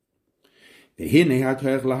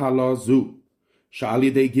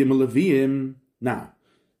 Now,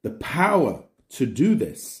 the power to do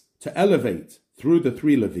this, to elevate through the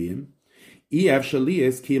three Leviim, the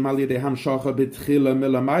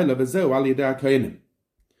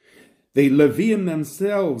Leviim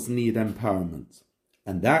themselves need empowerment,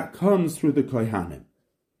 and that comes through the Kohanim.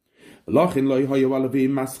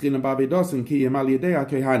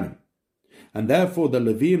 And therefore the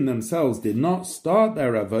Leviim themselves did not start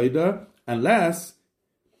their Avodah unless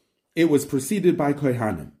it was preceded by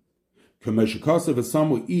Kohanim. And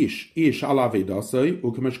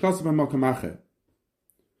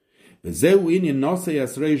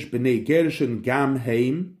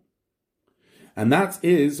that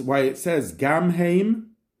is why it says Gamheim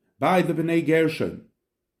by the Bnei Gershon.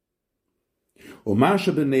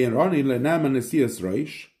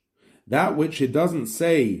 That which it doesn't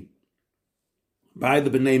say by the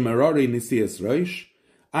Bnei Merari Nisias Rosh,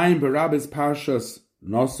 Ein Barabas Parshas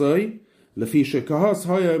Naso, Lefisha Kahas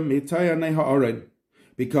Hoya Mitaya Neha Oren,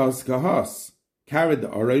 because Kahas carried the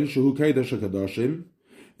Oren Shehu Kodesh HaKadoshim,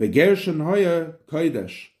 the Gershon Hoya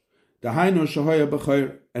Kodesh, the Hainu Shehoya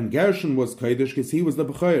B'choir, and Gershon was Kodesh because he was the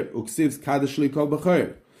B'choir, Uksiv's Kadesh Likol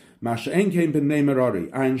B'choir, Masha'en came B'nei Merari,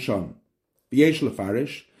 Ein Shon, B'yesh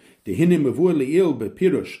Lefarish, the Hinim Mevur Le'il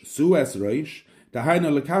B'pirush Sues Rosh, the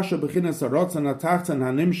Hainu Lekasha B'chinas Arotzan Atachten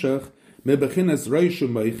HaNimshach, Me B'chinas Roshim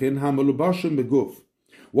Meichin HaMelubashim Beguf.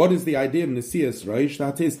 What is the idea of Nesias Rosh?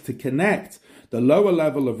 That is to connect the lower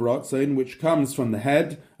level of Rotzon, which comes from the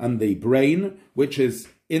head and the brain, which is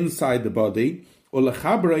inside the body,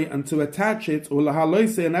 Ulechabre, and to attach it,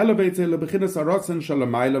 Ulehaloise, and elevate it, Leb'chinas Arotzan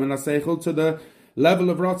Shalamaylam and Aseichel, to the level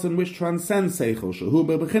of Rotzon which transcends Seichel, Shehu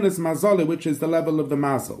B'chinas Mazale, which is the level of the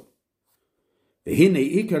Mazel.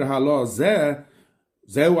 V'hine Iker Halo Zeh,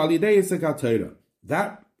 Zeu Alidei Yisegat Torah.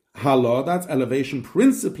 That Halo, that elevation,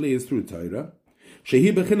 principally is through Torah.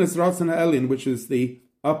 Shehi B'chinas Rotzon Ha'elin, which is the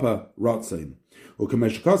upper Rotzon.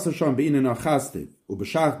 U'kameshkasa sham b'inin achastiv,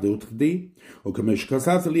 u'b'shach de'utchdi,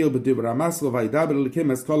 u'kameshkasa tzalil b'dibur ha'maslo v'aydaber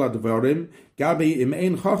l'kim es kol ha'dvarim, gabi im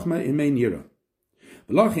ein chochma im ein yira.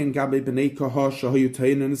 V'lochin gabi b'nei kohosh shahoyu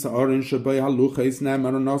teinin sa'orin shabai haluchais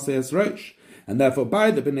ne'emar nase es reish. And therefore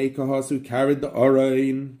by the b'nei kohos who carried the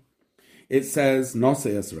orin, it says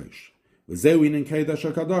nase es reish. V'zeu inin kedash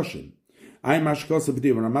ha'kadoshim. I mashkos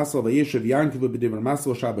b'divur ha'maslo v'yishav yankiv b'divur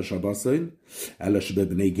ha'maslo shabbos shabbosin, ela shebe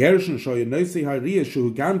b'nei Gershon shoyu nosi ha'riyah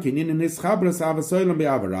shu gam kein in his chabras avasoylem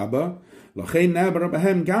be'avarabba, lochein neber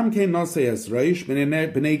b'hem gam kein nase es reish,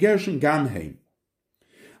 b'nei Gershon gam heim.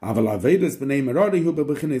 Aval avedas b'nei Merari hu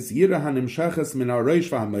b'bechinis yira hanimshachas min ha'reish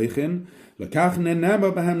v'ha'meichin, lekach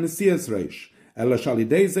ne'neber b'hem nesias reish, ela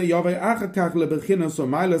shalidei ze yovei achakach lebechinos o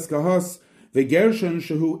mailas kahos v'Gershon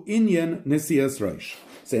shehu inyan nesias reish.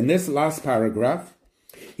 So in this last paragraph,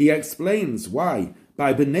 he explains why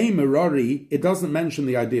by B'nai Merari it doesn't mention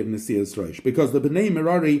the idea of Nesias Rosh, because the B'nai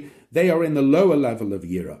Merari, they are in the lower level of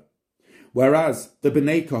Yira. Whereas the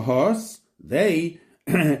B'nai Kahos, they,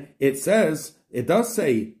 it does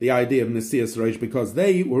say the idea of Nesias Rosh because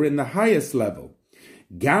they were in the highest level.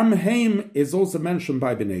 Gam Heim is also mentioned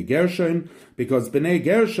by B'nai Gershon, because B'nai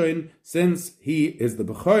Gershon, since he is the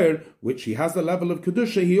B'choir, which he has the level of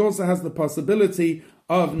Kedusha, he also has the possibility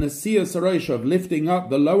of Nesias Rosh, of lifting up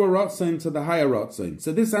the lower Rotzon to the higher Rotzon.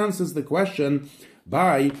 So this answers the question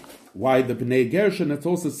by why the B'nai Gershon, it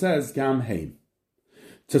also says Gam Heim.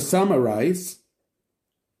 To summarize,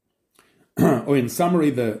 or in summary,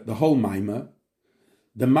 the whole Maimah,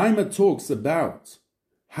 the Maimah talks about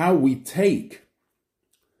how we take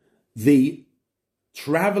the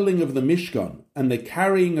traveling of the Mishkan and the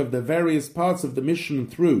carrying of the various parts of the Mishkan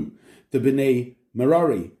through the B'nai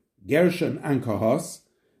Merari, Gershon and Kahos,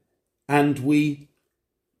 and we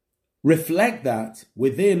reflect that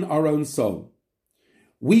within our own soul.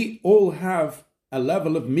 We all have a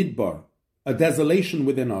level of midbar, a desolation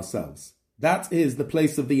within ourselves. That is the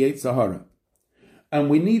place of the Yetzer Hara. And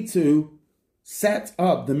we need to set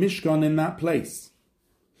up the Mishkan in that place.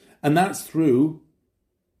 And that's through,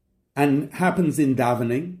 and happens in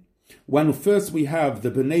davening, when first we have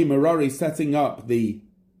the B'nai Merari setting up the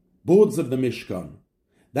boards of the Mishkan.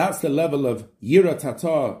 That's the level of Yira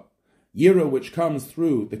Tata, Yira which comes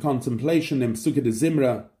through the contemplation in Psukei de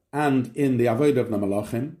Zimra and in the Avodah of the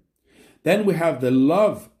Malachim. Then we have the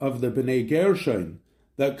love of the Bnei Gershon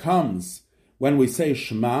that comes when we say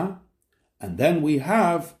Shema, and then we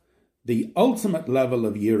have the ultimate level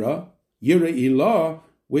of Yira Ilah,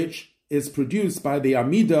 which is produced by the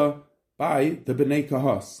Amida, by the Bnei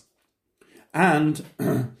Kahos. And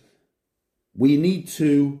we need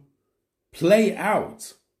to play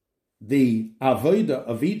out the avodah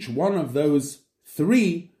of each one of those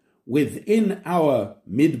three within our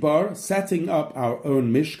midbar, setting up our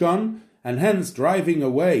own mishkan, and hence driving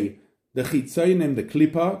away the chitzonim, the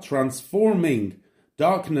klipa, transforming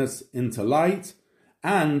darkness into light,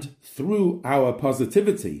 and through our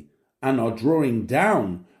positivity and our drawing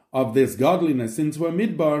down of this godliness into a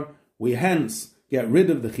midbar, we hence get rid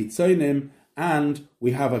of the chitzonim, and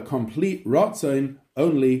we have a complete ratzon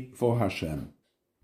only for Hashem.